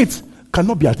 faith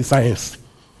cannot be anti-science.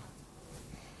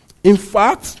 In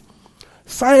fact,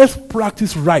 science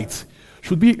practiced right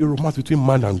should be a romance between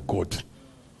man and God.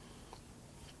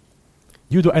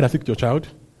 You do either take your child,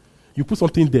 you put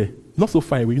something there, not so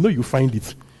far away, you find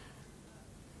it.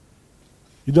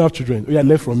 You don't have children. Oh yeah,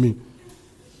 learn from me.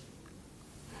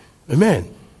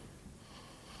 Amen.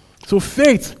 So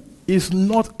faith is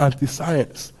not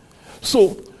anti-science.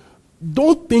 So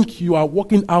don't think you are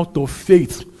walking out of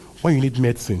faith when you need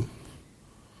medicine.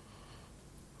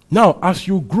 Now, as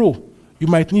you grow, you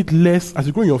might need less. As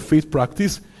you grow in your faith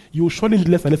practice, you will surely need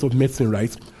less and less of medicine,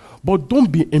 right? But don't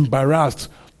be embarrassed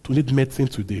to need medicine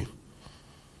today.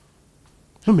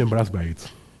 Don't be embarrassed by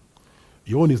it.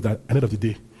 Your own is that at the end of the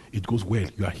day, it goes well.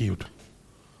 You are healed.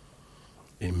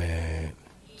 Amen.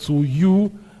 To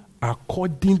you,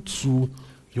 according to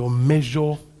your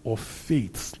measure of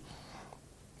faith.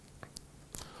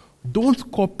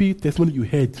 Don't copy testimony you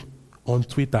heard on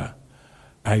Twitter.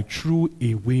 I threw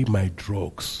away my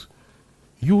drugs.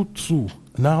 You too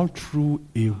now threw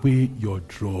away your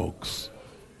drugs.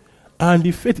 And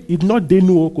the faith is not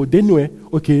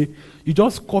okay. You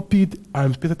just copied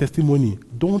and pasted testimony.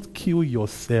 Don't kill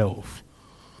yourself.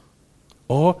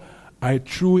 Or I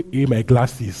threw away my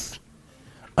glasses.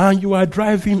 And you are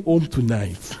driving home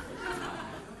tonight.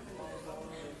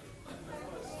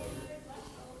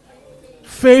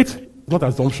 Faith, not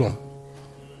assumption.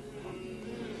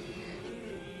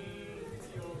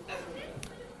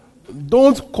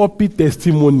 Don't copy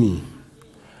testimony.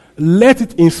 Let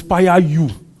it inspire you,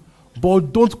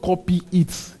 but don't copy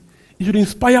it. It should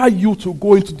inspire you to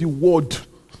go into the Word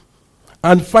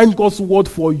and find God's Word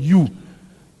for you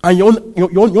and your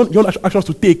own actions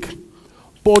to take.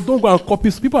 But don't go and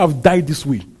copy. People have died this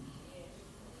way,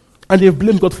 and they've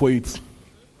blamed God for it.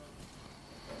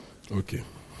 Okay.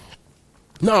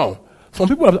 Now, some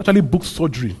people have actually booked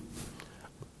surgery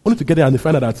only to get there and they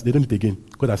find out that they don't need it again.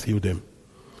 God has healed them.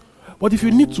 But if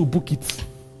you need to book it,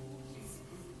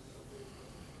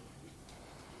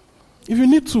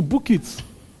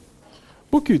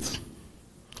 book it.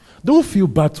 Don't feel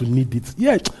bad to need it.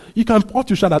 Yeah, you can ought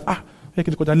to shout that, I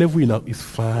can go that level now. It's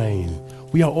fine.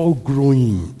 We are all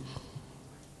growing.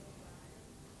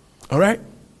 All right?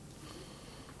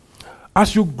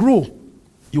 As you grow,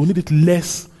 you will need it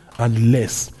less and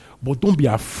less. But don't be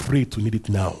afraid to need it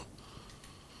now.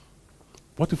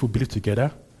 What if we believe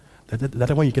together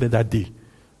that when you get it that day,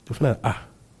 you'll find out,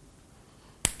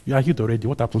 you are healed already.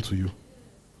 What happened to you?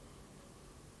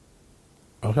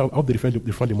 I hope they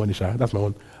refund the money, Sha. That's my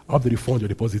one. I hope they refund your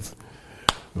deposits.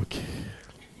 Okay.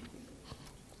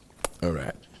 All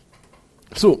right.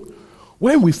 So,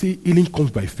 when we say healing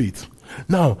comes by faith,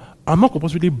 now, I'm not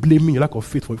compulsorily blaming your lack of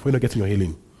faith for you not getting your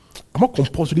healing. I'm not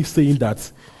compulsorily saying that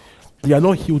you are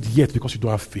not healed yet because you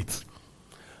don't have faith.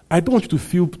 I don't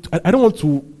want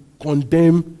to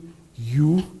condemn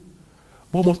you,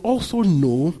 but must also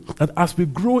know that as we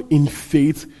grow in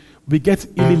faith, we get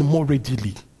healing more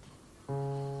readily.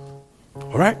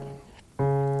 All right?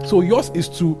 So yours is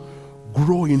to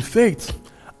grow in faith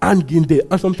and in there.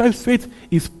 And sometimes faith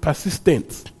is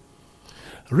persistent.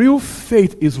 Real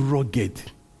faith is rugged.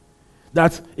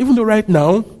 That even though right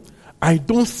now I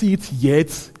don't see it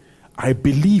yet, I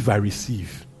believe I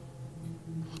receive.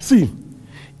 See,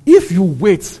 if you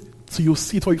wait till you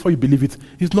see it before you believe it.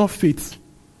 It's not faith.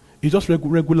 It's just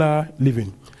regular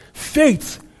living.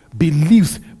 Faith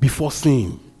believes before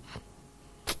seeing.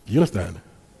 You understand?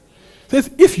 It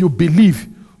says, if you believe,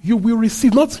 you will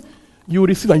receive. Not you will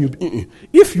receive and you.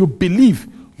 If you believe,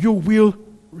 you will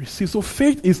receive. So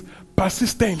faith is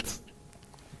persistent.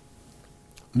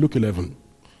 Luke 11,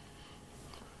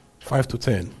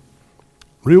 5-10.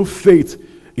 Real faith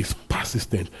is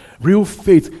persistent. Real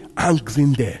faith hangs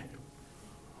in there.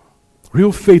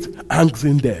 Real faith hangs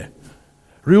in there.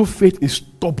 Real faith is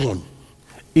stubborn.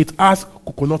 It has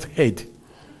coconut head.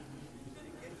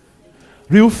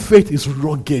 Real faith is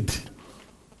rugged.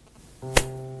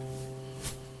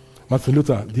 Martin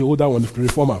Luther, the older one, the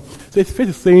reformer, says faith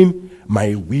is saying,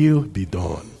 my will be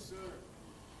done.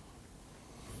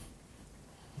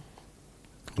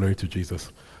 Glory to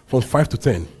Jesus. From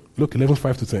 5-10. Luke 11,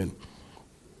 5-10.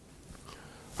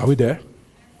 Are we there?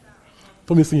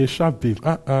 Told me saying a sharp babe.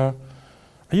 Are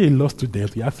you a lost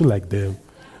student? You're acting like them.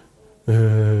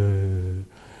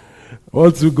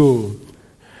 Want to go.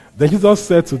 Then Jesus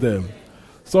said to them,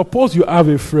 suppose you have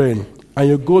a friend and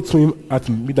you go to him at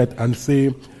midnight and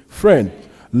say, friend,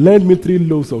 lend me 3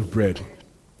 loaves of bread.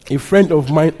 A friend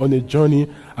of mine on a journey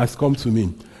has come to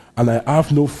me and I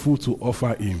have no food to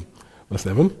offer him. Verse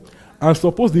 7. And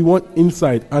suppose the one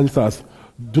inside answers,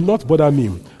 do not bother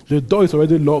me. The door is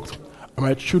already locked and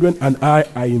my children and I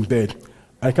are in bed.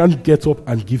 I can't get up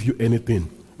and give you anything.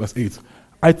 Verse 8.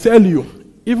 I tell you,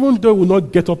 even though I will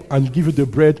not get up and give you the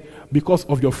bread because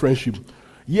of your friendship,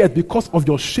 yet because of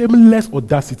your shameless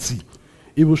audacity,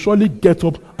 he will surely get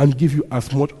up and give you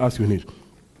as much as you need.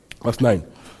 Verse 9.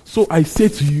 So I say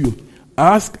to you,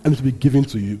 ask and it will be given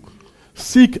to you.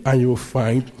 Seek and you will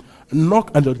find.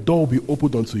 Knock and the door will be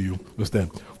opened unto you. Verse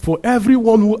 10. For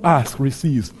everyone who asks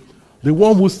receives. The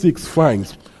one who seeks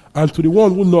finds. And to the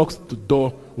one who knocks, the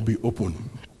door will be opened.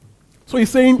 So he's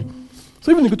saying,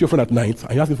 so even if you go to your friend at night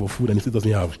and you ask him for food and he still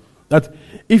doesn't have, that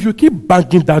if you keep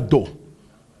banging that door,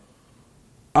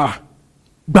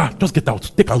 just get out,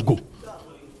 take and go.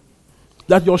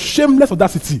 That your shameless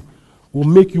audacity will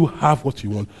make you have what you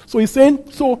want. So he's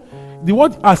saying, so the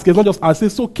word ask is not just ask,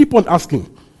 so keep on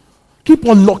asking, keep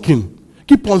on knocking,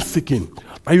 keep on seeking,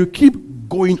 and you keep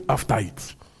going after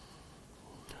it.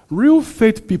 Real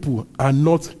faith people are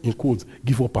not, in quotes,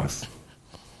 give-uppers.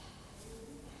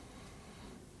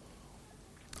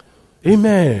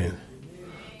 Amen.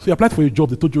 So you applied for a job,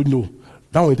 they told you no.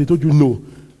 That one, they told you no.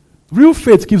 Real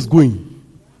faith keeps going,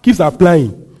 keeps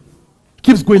applying,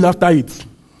 keeps going after it.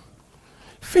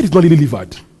 Faith is not really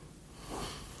livered.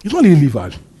 It's not really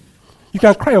livered. You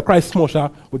can cry or cry small,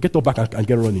 but get up back and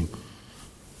get running.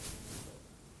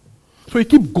 So you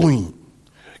keep going.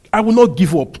 I will not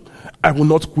give up. I will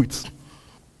not quit.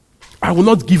 I will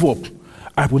not give up.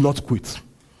 I will not quit.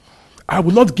 I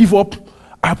will not give up.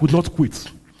 I will not quit.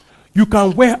 You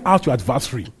can wear out your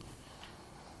adversary.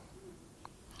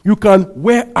 You can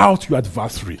wear out your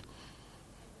adversary.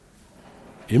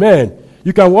 Amen.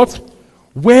 You can what?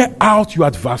 Wear out your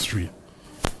adversary.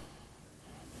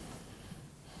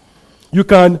 You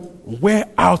can wear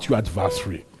out your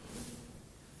adversary.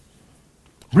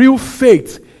 Real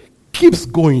faith keeps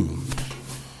going.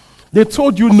 They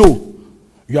told you no.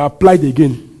 You applied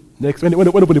again. Next, when they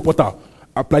open the portal,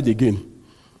 applied again.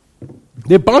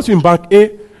 They bounced you in bank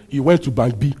A, you went to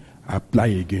bank B, apply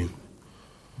again.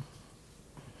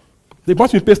 They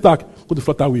bounced you in Paystack, go to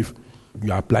Flutterwave,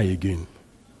 you apply again.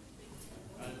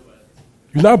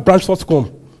 You now branch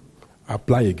Sourcecom,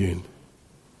 apply again.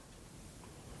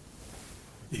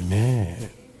 Amen.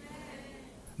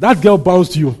 That girl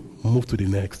bounced you, move to the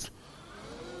next.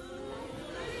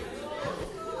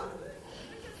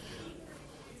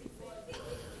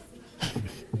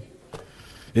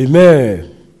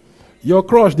 Amen. Your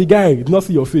crush, the guy, did not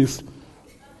see your face.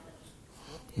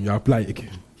 You apply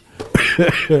again.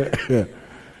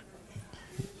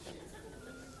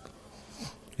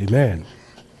 Amen.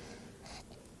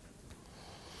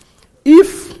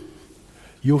 If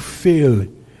you fail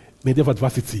in the day of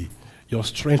adversity, your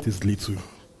strength is little.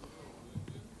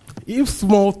 If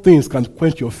small things can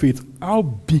quench your faith, how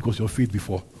big was your faith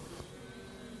before?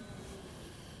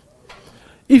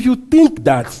 If you think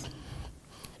that,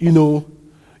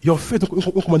 your faith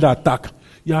will come under attack,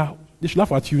 they should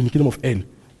laugh at you in the kingdom of hell.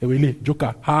 They will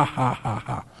joker, ha, ha, ha,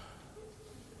 ha.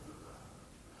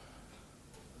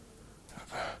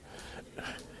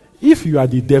 If you are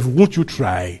the devil, won't you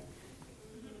try?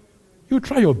 You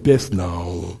try your best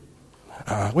now.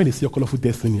 When they see your colorful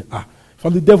destiny, if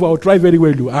I'm the devil, I'll try very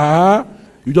well.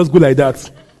 You just go like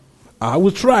that. I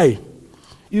will try.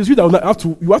 It's you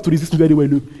that you have to resist me very well.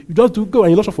 You just do go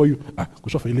and you're not sure for you. Go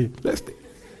sure for you. Let's stay.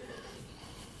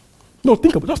 No,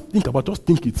 just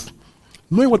think it.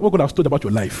 Knowing what God has told about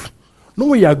your life,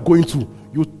 knowing where you are going to,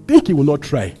 you think He will not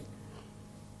try.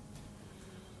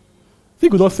 He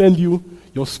will not send you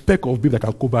your speck of beef that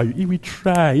can cover you. He will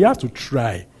try. He has to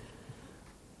try.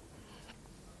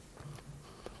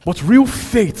 But real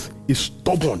faith is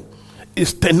stubborn,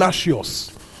 is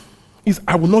tenacious. Is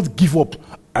I will not give up,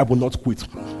 I will not quit.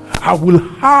 I will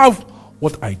have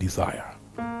what I desire.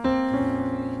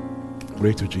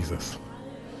 Glory to Jesus.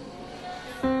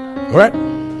 All right?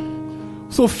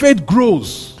 So faith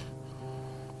grows.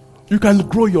 You can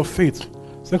grow your faith.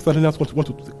 2 Thessalonians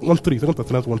 1:3. 2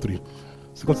 Thessalonians 1:3.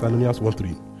 2 Thessalonians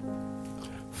 1:3.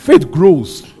 Faith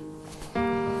grows.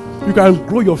 You can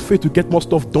grow your faith to get more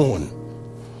stuff done.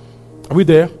 Are we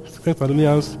there? 2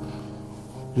 Thessalonians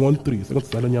 1:3. 2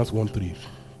 Thessalonians 1:3.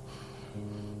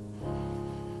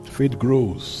 Faith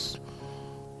grows.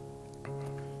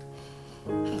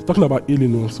 Talking about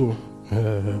healing also.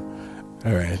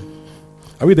 All right.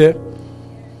 Are we there?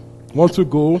 Want to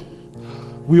go?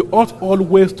 We ought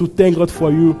always to thank God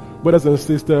for you, brothers and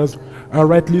sisters, and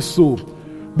rightly so,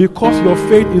 because your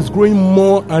faith is growing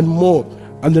more and more,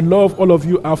 and the love all of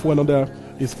you have for one another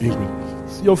is increasing.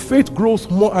 So your faith grows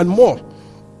more and more,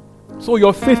 so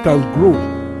your faith can grow.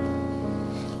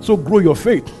 So grow your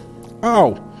faith.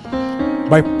 How?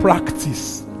 By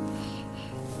practice.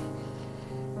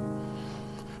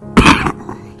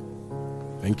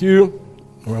 Thank you.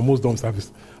 We're almost done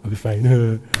service. I'll be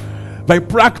fine. By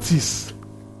practice,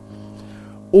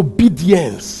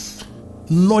 obedience,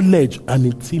 knowledge, and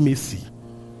intimacy.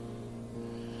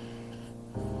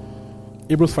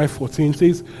 Hebrews 5:14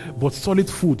 says, but solid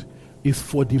food is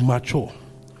for the mature,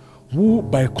 who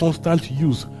by constant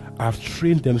use have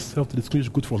trained themselves to distinguish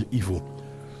good from evil.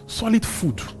 Solid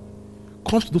food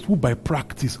comes to those who by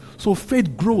practice. So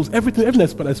faith grows. Everything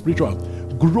that's spiritual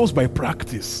grows by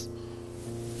practice.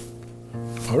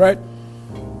 All right?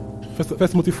 1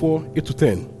 Timothy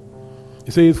 4:8-10.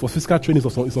 It says, for physical training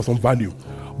is of some value,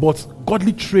 but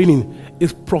godly training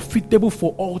is profitable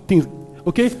for all things.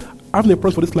 Okay? Having a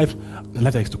purpose for this life, the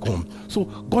life that is to come. So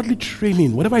godly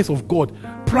training, whatever is of God,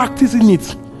 practicing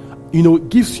it,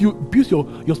 builds your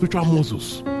spiritual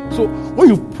muscles. So when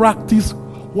you practice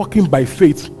walking by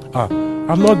faith,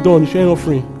 I'm not done sharing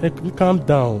offering. Calm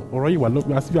down. All right, you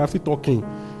are still talking.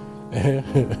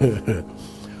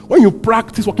 When you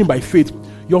practice walking by faith,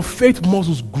 your faith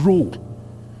muscles grow.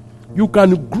 You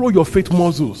can grow your faith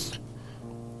muscles.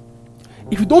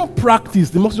 If you don't practice,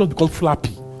 the muscles just become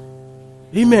flappy.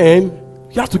 Amen.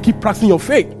 You have to keep practicing your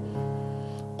faith.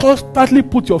 Constantly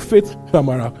put your faith,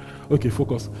 Tamara. Okay,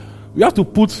 focus. You have to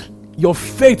put your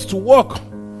faith to work.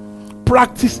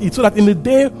 Practice it so that in the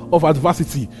day of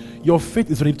adversity, your faith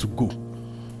is ready to go.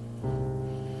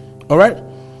 All right?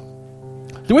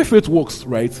 The way faith works,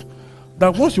 right?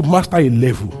 That once you master a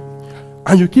level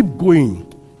and you keep going,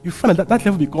 you find that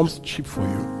level becomes cheap for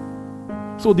you.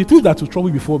 So the things that you trouble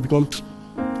before become,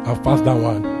 I've passed that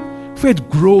one. Faith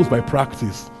grows by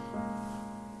practice.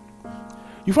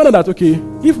 You find out that, okay,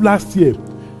 if last year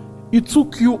it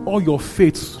took you all your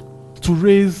faith to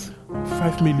raise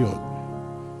 5 million,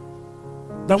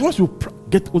 that once you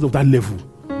get out of that level,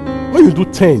 when you do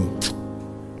 10,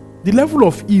 the level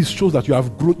of ease shows that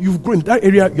you've grown in that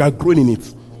area, you are growing in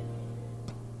it.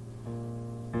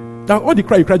 That all the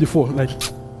cry you cried before, like,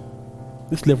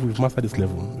 this level, we've mastered this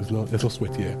level. There's no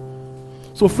sweat here.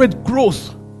 So faith grows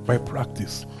by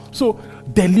practice. So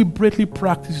deliberately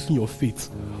practicing your faith.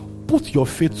 Put your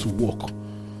faith to work.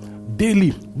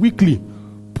 Daily, weekly,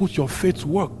 put your faith to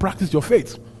work. Practice your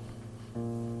faith.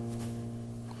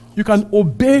 You can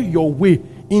obey your way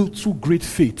into great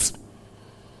faith.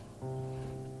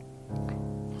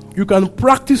 You can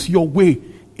practice your way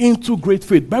into great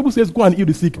faith. Bible says, go and heal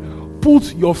the sick.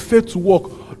 Put your faith to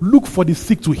work. Look for the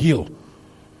sick to heal.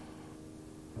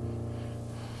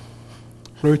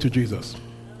 Glory to Jesus.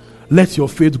 Let your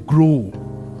faith grow.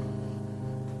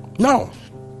 Now,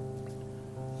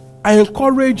 I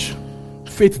encourage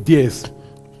faith dares,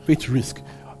 faith risk.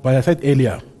 But I said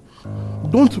earlier,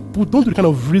 don't do the kind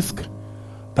of risk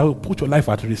that will put your life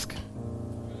at risk.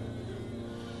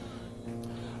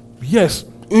 Yes,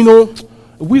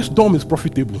 wisdom is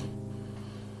profitable.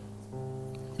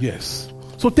 Yes.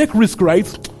 So take risk,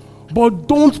 right? But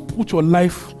don't put your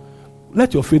life,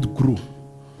 let your faith grow.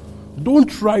 Don't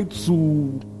try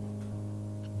to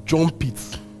jump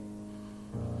it.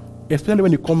 Especially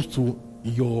when it comes to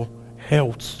your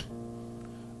health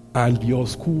and your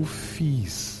school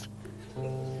fees.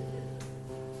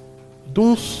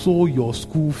 Don't sow your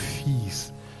school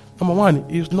fees. Number one,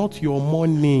 it's not your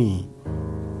money.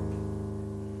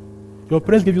 Your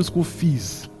parents gave you school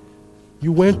fees.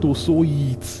 You went to sow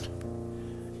it.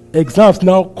 Exams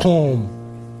now come.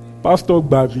 Pastor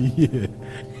Babi here.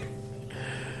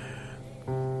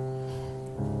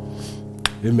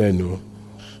 Amen. No.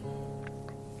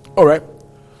 All right.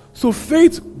 So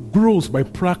faith grows by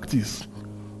practice,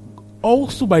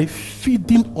 also by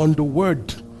feeding on the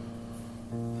word.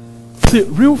 See,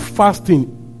 real fasting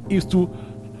is to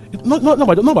not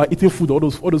about eating food, all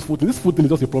those food things. This food thing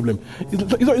is just a problem.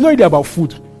 It's not really about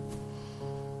food.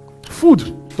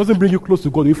 Food doesn't bring you close to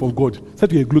God, away from God.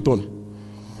 Except you're a glutton.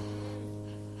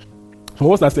 So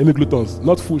what's that? Semi-gluttons,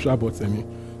 not full sharp, but semi.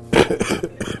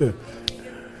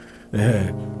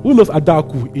 Who knows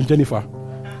Adaku in Jennifer?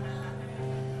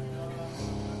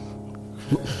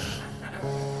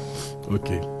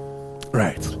 Okay,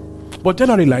 right. But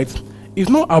generally, like, it's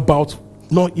not about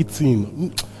not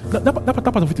eating. That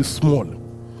part of it is small.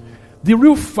 The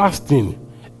real fasting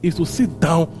is to sit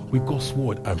down with God's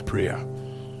word and prayer.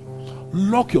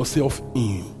 Lock yourself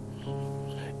in.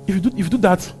 If you do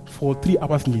that for 3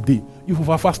 hours in a day, you've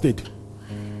overfasted.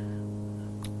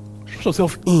 Shut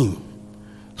yourself in.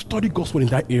 Study God's word in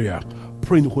that area.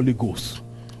 Pray in the Holy Ghost.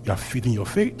 You are feeding your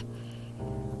faith.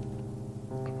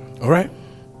 All right?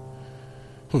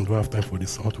 Do I have time for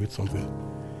this? I want to read something.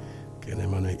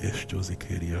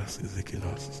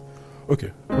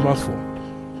 Okay, Romans 4.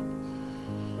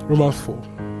 Romans 4.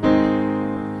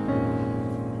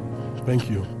 Thank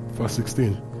you. Verse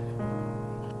 16.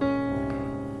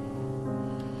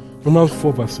 Romans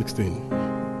 4, verse 16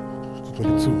 to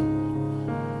 22.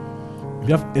 If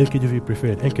you have NKJV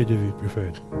preferred, NKJV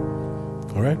preferred.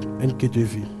 All right?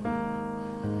 NKJV.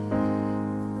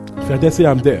 If you're there, say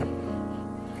I'm there.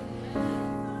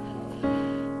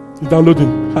 It's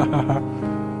downloading.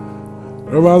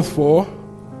 Romans 4,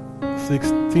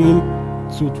 16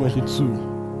 to 22.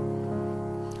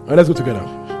 All right, let's go together.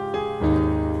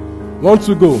 1,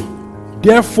 2, go.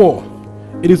 Therefore,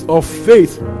 it is of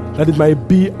faith that it might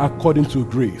be according to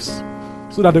grace,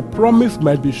 so that the promise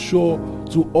might be sure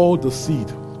to all the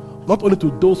seed, not only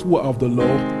to those who are of the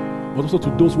law, but also to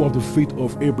those who have the faith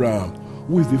of Abraham,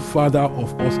 who is the father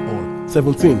of us all.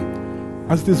 17.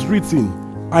 As it is written,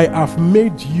 I have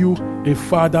made you a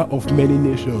father of many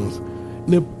nations,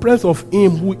 in the presence of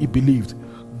him who he believed,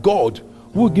 God,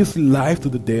 who gives life to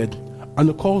the dead,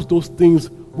 and calls those things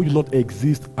which do not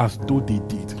exist as though they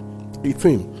did.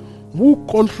 18. Who,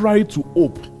 contrary to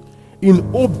hope, in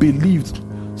hope believed,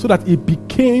 so that he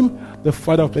became the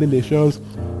father of many nations,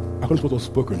 according to what was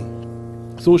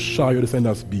spoken. So shall your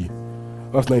descendants be.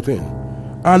 Verse 19.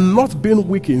 And not being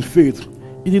weak in faith,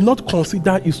 he did not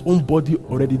consider his own body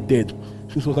already dead,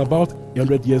 since he was about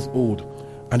 100 years old,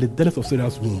 and the deadness of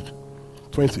Sarah's womb.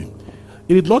 20.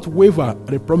 He did not waver at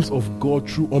the promise of God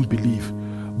through unbelief,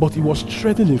 but he was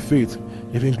strengthened in faith,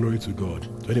 giving glory to God.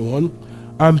 21.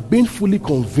 And being fully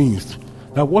convinced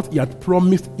that what he had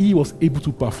promised he was able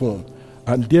to perform,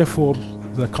 and therefore it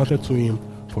was accounted to him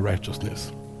for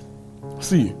righteousness.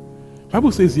 See, the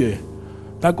Bible says here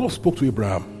that God spoke to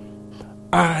Abraham,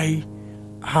 I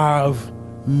have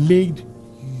made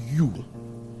you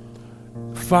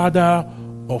father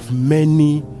of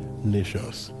many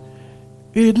nations.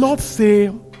 He did not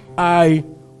say, I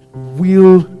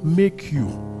will make you.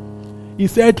 He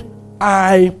said,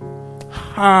 I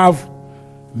have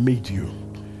made you.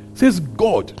 It says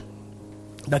God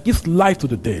that gives life to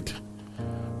the dead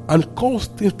and calls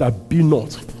things that be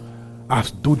not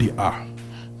as though they are.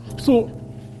 So,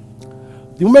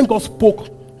 the moment God spoke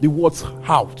the words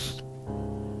out,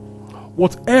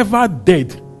 whatever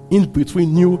dead in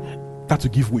between knew that to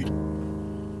give way. Do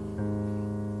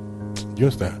you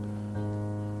understand?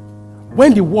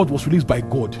 When the word was released by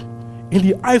God, in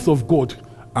the eyes of God,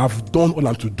 I've done all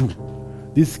I'm to do.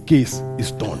 This case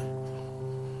is done.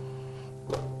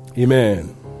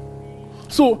 Amen.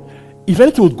 So, if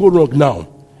anything would go wrong now,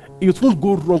 it won't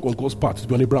go wrong on God's part, it will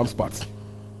be on Abraham's part.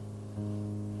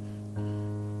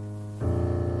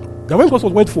 That when God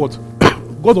went forth,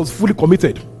 God was fully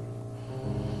committed.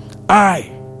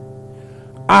 I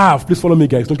have, please follow me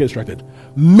guys, don't get distracted,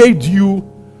 made you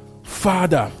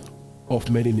father of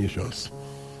many nations.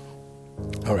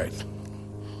 All right.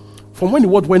 From when the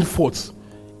word went forth,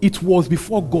 it was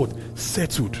before God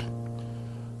settled.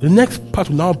 The next part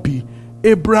will now be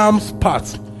Abraham's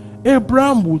part.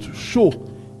 Abraham would show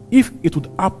if it would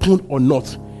happen or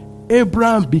not.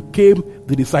 Abraham became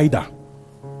the decider.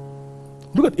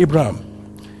 Look at Abraham.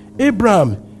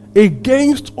 Abraham,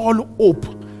 against all hope,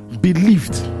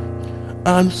 believed,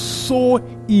 and so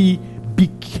he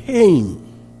became.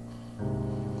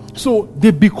 So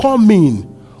the becoming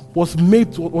was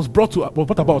brought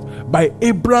about by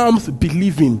Abraham's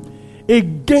believing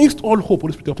against all hope.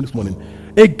 Holy Spirit, help me this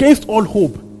morning. Against all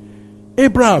hope,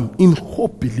 Abraham in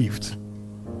hope believed.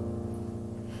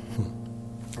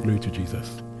 Glory to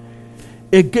Jesus.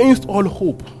 Against all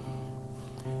hope,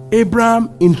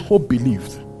 Abraham in hope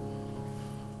believed.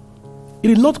 He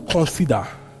did not consider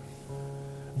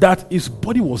that his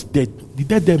body was dead. The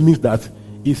dead there means that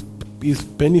his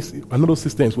penis and other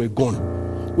systems were gone.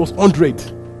 It was 100.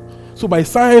 So by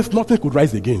science, nothing could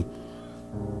rise again.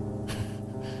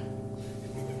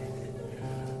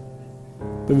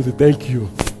 Let me say thank you.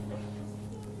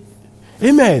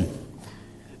 Amen.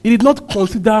 He did not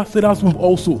consider Sarah's womb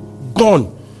also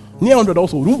gone. Near 100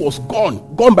 also, womb was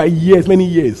gone. Gone by years, many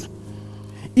years.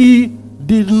 He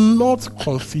did not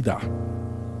consider.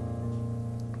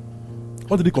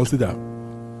 What did he consider?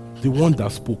 The one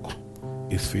that spoke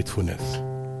is faithfulness.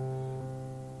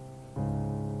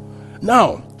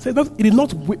 Now, say that he did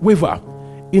not waver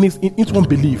in his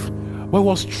unbelief, but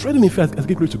was strengthened in faith as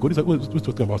glory to God. This is what we're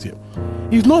talking about here.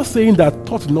 He's not saying that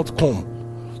thoughts did not come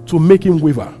to make him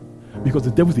waver, because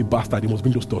the devil is a bastard. He must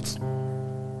bring those thoughts.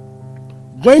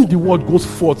 When the word goes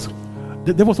forth,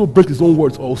 the devil also brings his own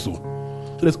words also.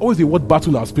 So there's always a word battle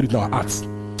in our spirit, in our hearts.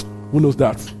 Who knows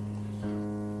that?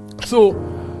 So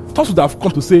thoughts would have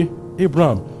come to say,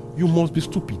 Abraham, you must be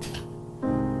stupid.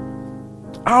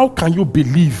 How can you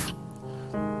believe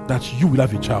that you will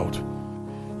have a child?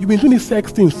 You've been doing these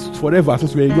sex things forever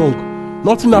since we were young.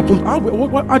 Nothing happened. How do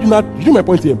you not? You know my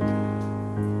point here.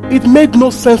 It made no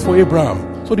sense for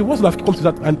Abraham. So the words would have come to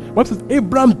that, and what says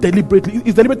Abraham deliberately,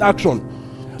 it's deliberate action.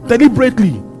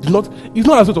 Deliberately, it's not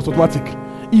as though it was automatic.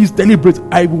 It is deliberate.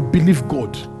 I will believe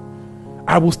God.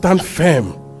 I will stand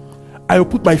firm. I will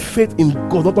put my faith in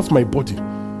God, not just my body.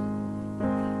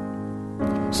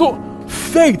 So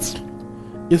faith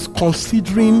is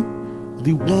considering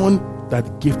the one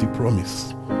that gave the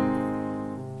promise.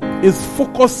 Is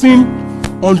focusing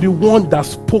on the one that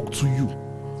spoke to you.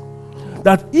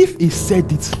 That if he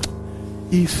said it,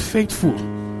 he is faithful.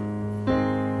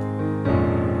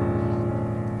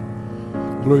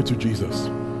 Glory to Jesus.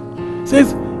 It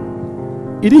says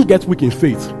he didn't get weak in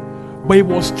faith, but he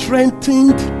was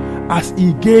strengthened as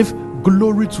he gave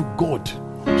glory to God.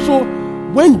 So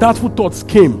when doubtful thoughts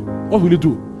came, what will he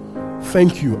do?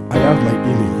 Thank you, I have my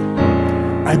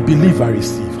healing. I believe I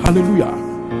receive. Hallelujah.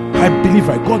 I believe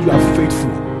God, you are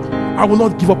faithful. I will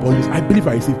not give up on this. I believe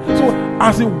I receive. So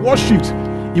as he worshipped,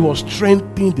 he was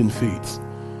strengthened in faith.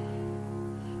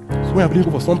 So when I believe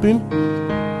God for something,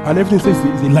 and everything says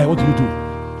it's a lie, what do?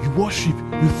 You worship,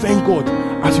 you thank God.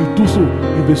 As you do so,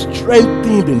 you'll be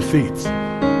strengthened in faith.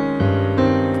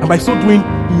 And by so doing,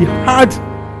 he had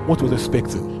what he was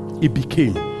expecting. It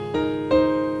became.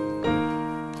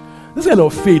 This kind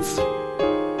of faith,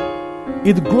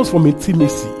 it grows from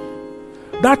intimacy.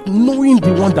 That knowing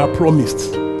the one that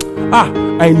promised.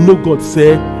 I know God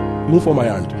said, he won't fall my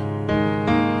hand.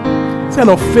 This kind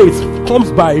of faith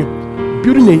comes by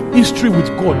building a history with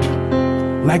God.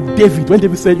 Like David, when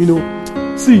David said,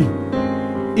 see,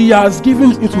 he has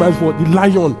given into my hands for the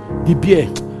lion, the bear.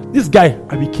 This guy,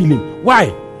 I will kill him.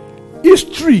 Why?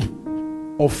 History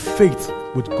of faith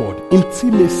with God.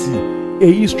 Intimacy,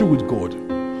 a history with God.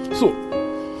 So,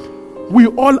 we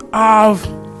all have,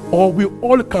 or we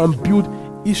all can build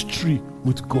history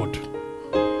with God.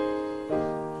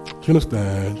 Do you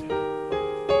understand?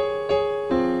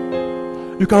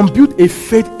 You can build a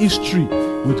faith history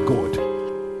with God.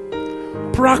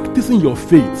 Practicing your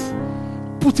faith,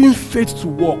 putting faith to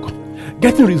work,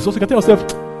 getting results. You can tell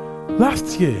yourself,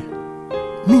 last year,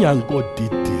 me and God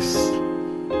did this.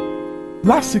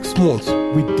 Last 6 months,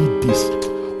 we did this.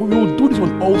 We will do this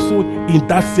one also in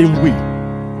that same way.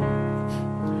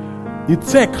 The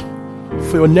tech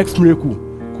for your next miracle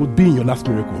could be in your last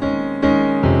miracle.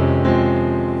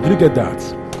 Did you get that?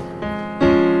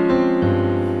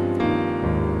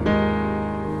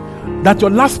 That your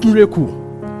last miracle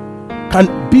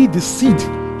can be the seed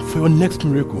for your next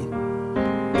miracle.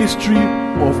 History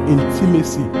of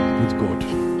intimacy with God.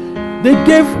 They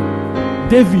gave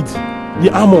David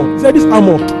the armor. He said, this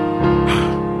armor,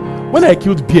 when I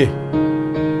killed bear,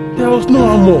 there was no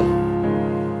armor.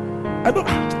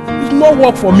 It's no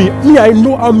work for me. I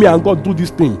know how me and God do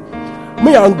this thing.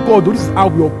 Me and God, this is how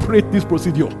we operate this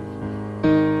procedure.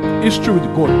 History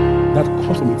with God that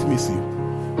comes from intimacy.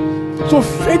 So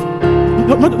faith,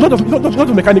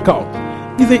 not mechanical.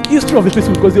 It's a history of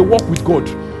intimacy because they walk with God.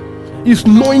 It's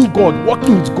knowing God,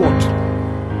 walking with God.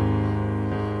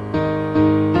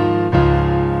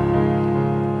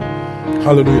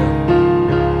 Hallelujah.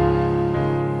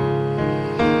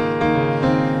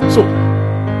 So,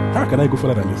 how can I go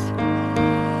further than this?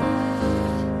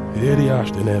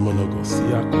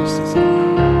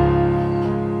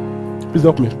 Please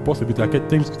help me. Pause a bit. I can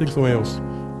think somewhere else.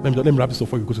 Let me wrap this up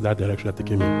before you go to that direction that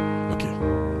taking me. Okay.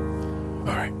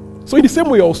 All right. So in the same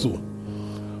way also,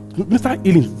 minister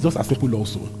healing is just as simple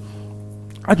also.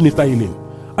 How did minister healing?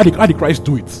 How did Christ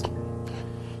do it?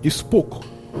 He spoke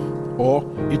or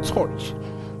he touched.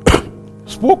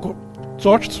 Spoke,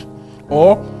 touched,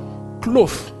 or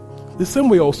clothed. The same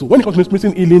way also. When it comes to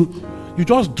ministering healing, you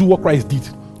just do what Christ did.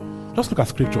 Just look at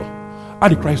scripture. How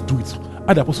did Christ do it? How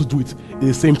did the apostles do it? It's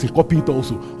the same thing. Copy it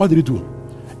also. What did he do?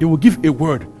 He will give a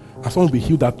word and someone will be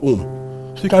healed at home.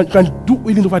 So you can do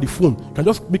healing over the phone. You can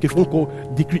just make a phone call,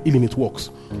 decree healing, it works.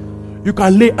 You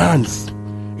can lay hands,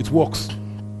 it works.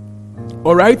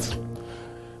 Alright?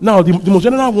 Now, the most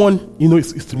general one,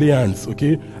 is to lay hands,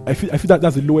 okay? I feel that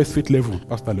that's the lowest faith level,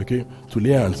 Pastor, okay? To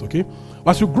lay hands, okay?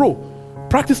 As you grow,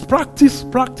 practice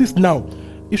now.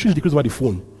 Issue decrees over the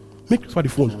phone. Make it over the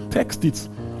phone. Text it,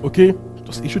 okay?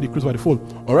 Just issue decrees over the phone,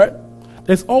 alright?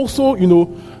 There's also,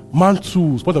 man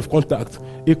tools, point of contact,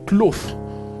 a cloth.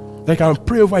 They can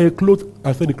pray over a cloth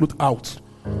and send the cloth out.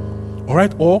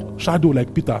 Alright? Or shadow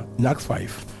like Peter in Acts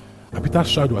 5. And Peter's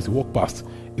shadow as he walked past,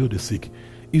 healed the sick.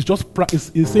 It's just it's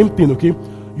the same thing, okay?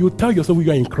 You tell yourself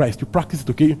you are in Christ, you practice it,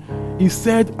 okay? He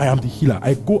said, I am the healer.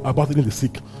 I go about healing the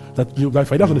sick. That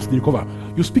if I don't understand, you recover.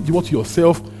 You speak the word to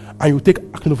yourself and you take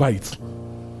action over it.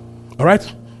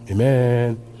 Alright?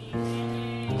 Amen.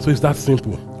 So it's that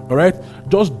simple. Alright?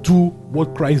 Just do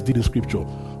what Christ did in scripture.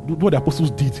 Do what the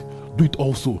apostles did. Do it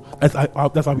also. That's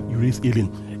how you raise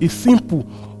healing. It's simple,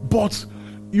 but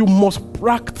you must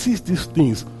practice these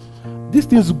things. These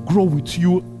things grow with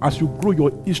you as you grow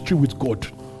your history with God.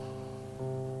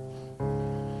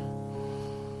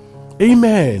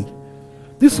 Amen.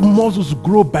 These muscles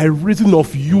grow by reason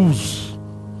of use.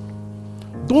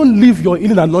 Don't leave your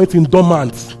healing anointing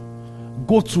dormant.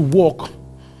 Go to work.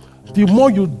 The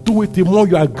more you do it, the more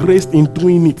you are graced in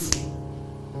doing it.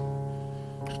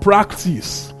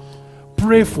 Practice.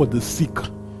 Pray for the sick.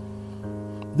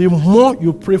 The more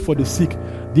you pray for the sick,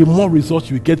 the more results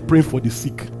you get praying for the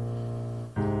sick.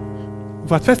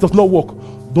 If at first does not work,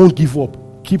 don't give up.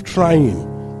 Keep trying.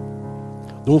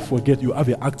 Don't forget you have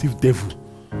an active devil.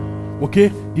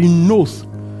 Okay? He knows.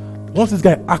 Once this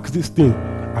guy acts this thing,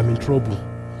 I'm in trouble.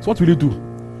 So what will he do?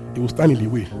 He will stand in the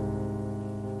way.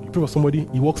 You pray for somebody,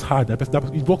 he works hard. He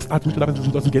works hard to make sure that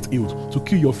person doesn't get healed. To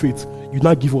kill your faith. You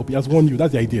not give up. He has warned you.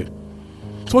 That's the idea.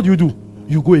 So what do?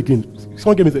 You go again.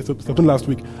 Someone gave me something last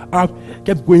week. I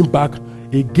kept going back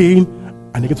again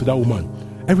and again to that woman.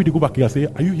 Every day go back here and say,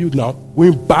 are you healed now?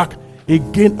 Going back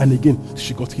again and again.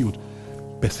 She got healed.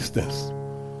 Persistence.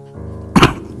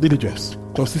 Diligence.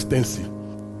 Consistency.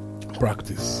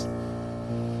 Practice.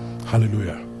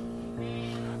 Hallelujah.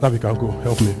 Now we can go.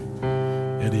 Help me.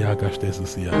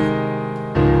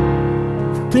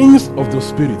 Things of the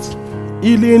Spirit.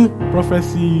 Healing,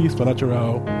 prophecy,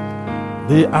 supernatural.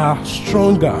 They are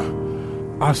stronger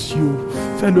as you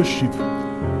fellowship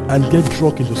and get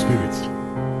drunk in the Spirit.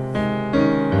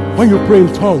 When you pray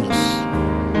in tongues,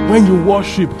 when you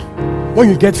worship, when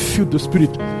you get filled with the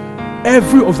Spirit,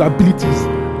 every of the abilities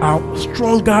are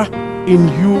stronger in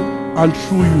you and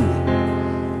through you.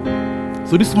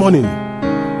 So this morning,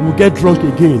 we'll get drunk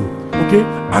again, okay?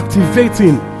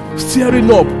 Activating, stirring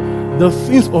up the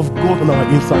things of God on our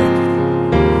inside.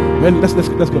 Man, let's rise.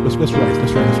 Let's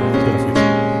rise.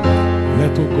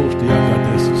 Let go of the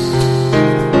agatesis.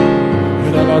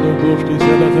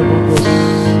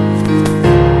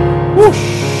 Whoosh!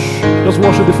 Just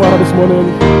worship the Father this morning.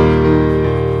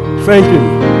 Thank Him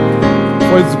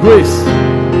for His grace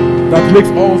that makes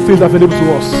all things available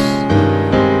to us.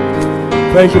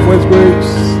 Thank you for His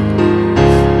grace.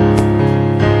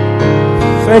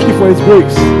 Thank you for His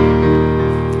grace.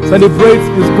 Celebrate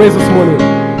His grace this morning.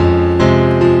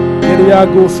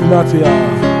 Eliago Sinatia.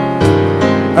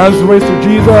 Hands raised to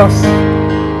Jesus.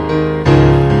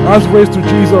 Hands raised to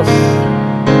Jesus.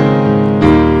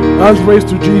 Hands raised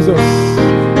to Jesus.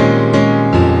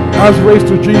 Hands raised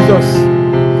to Jesus.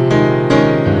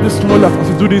 This morning, as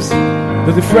you do this,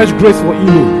 there's a fresh grace for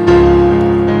healing.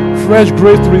 Fresh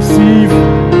grace to receive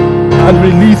and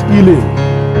release healing.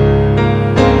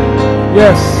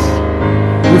 Yes,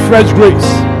 the fresh grace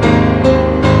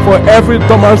for every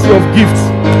dormancy of gifts.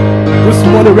 This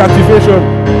morning, reactivation.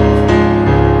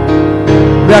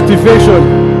 Reactivation.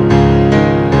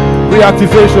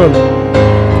 Reactivation.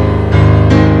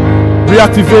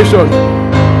 Reactivation.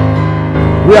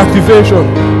 Reactivation.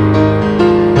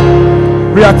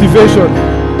 Reactivation.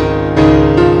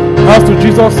 Hands to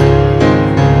Jesus.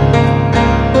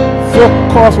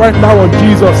 Focus right now on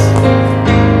Jesus.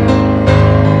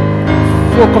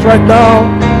 Focus right now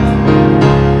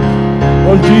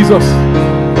on Jesus.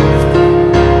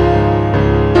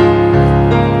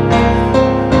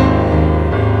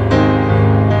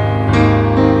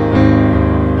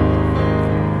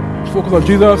 focus on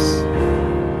Jesus.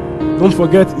 Don't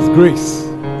forget His grace.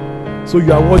 So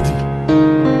you are worthy.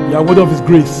 You are worthy of His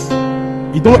grace.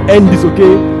 You don't end this,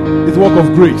 okay? It's work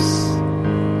of grace.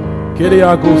 Okay, there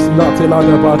you go. Now tell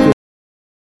her about it.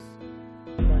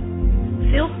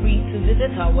 Feel free to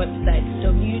visit our website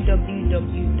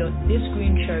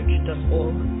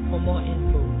www.thisgreenchurch.org for more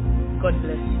info. God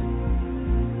bless you.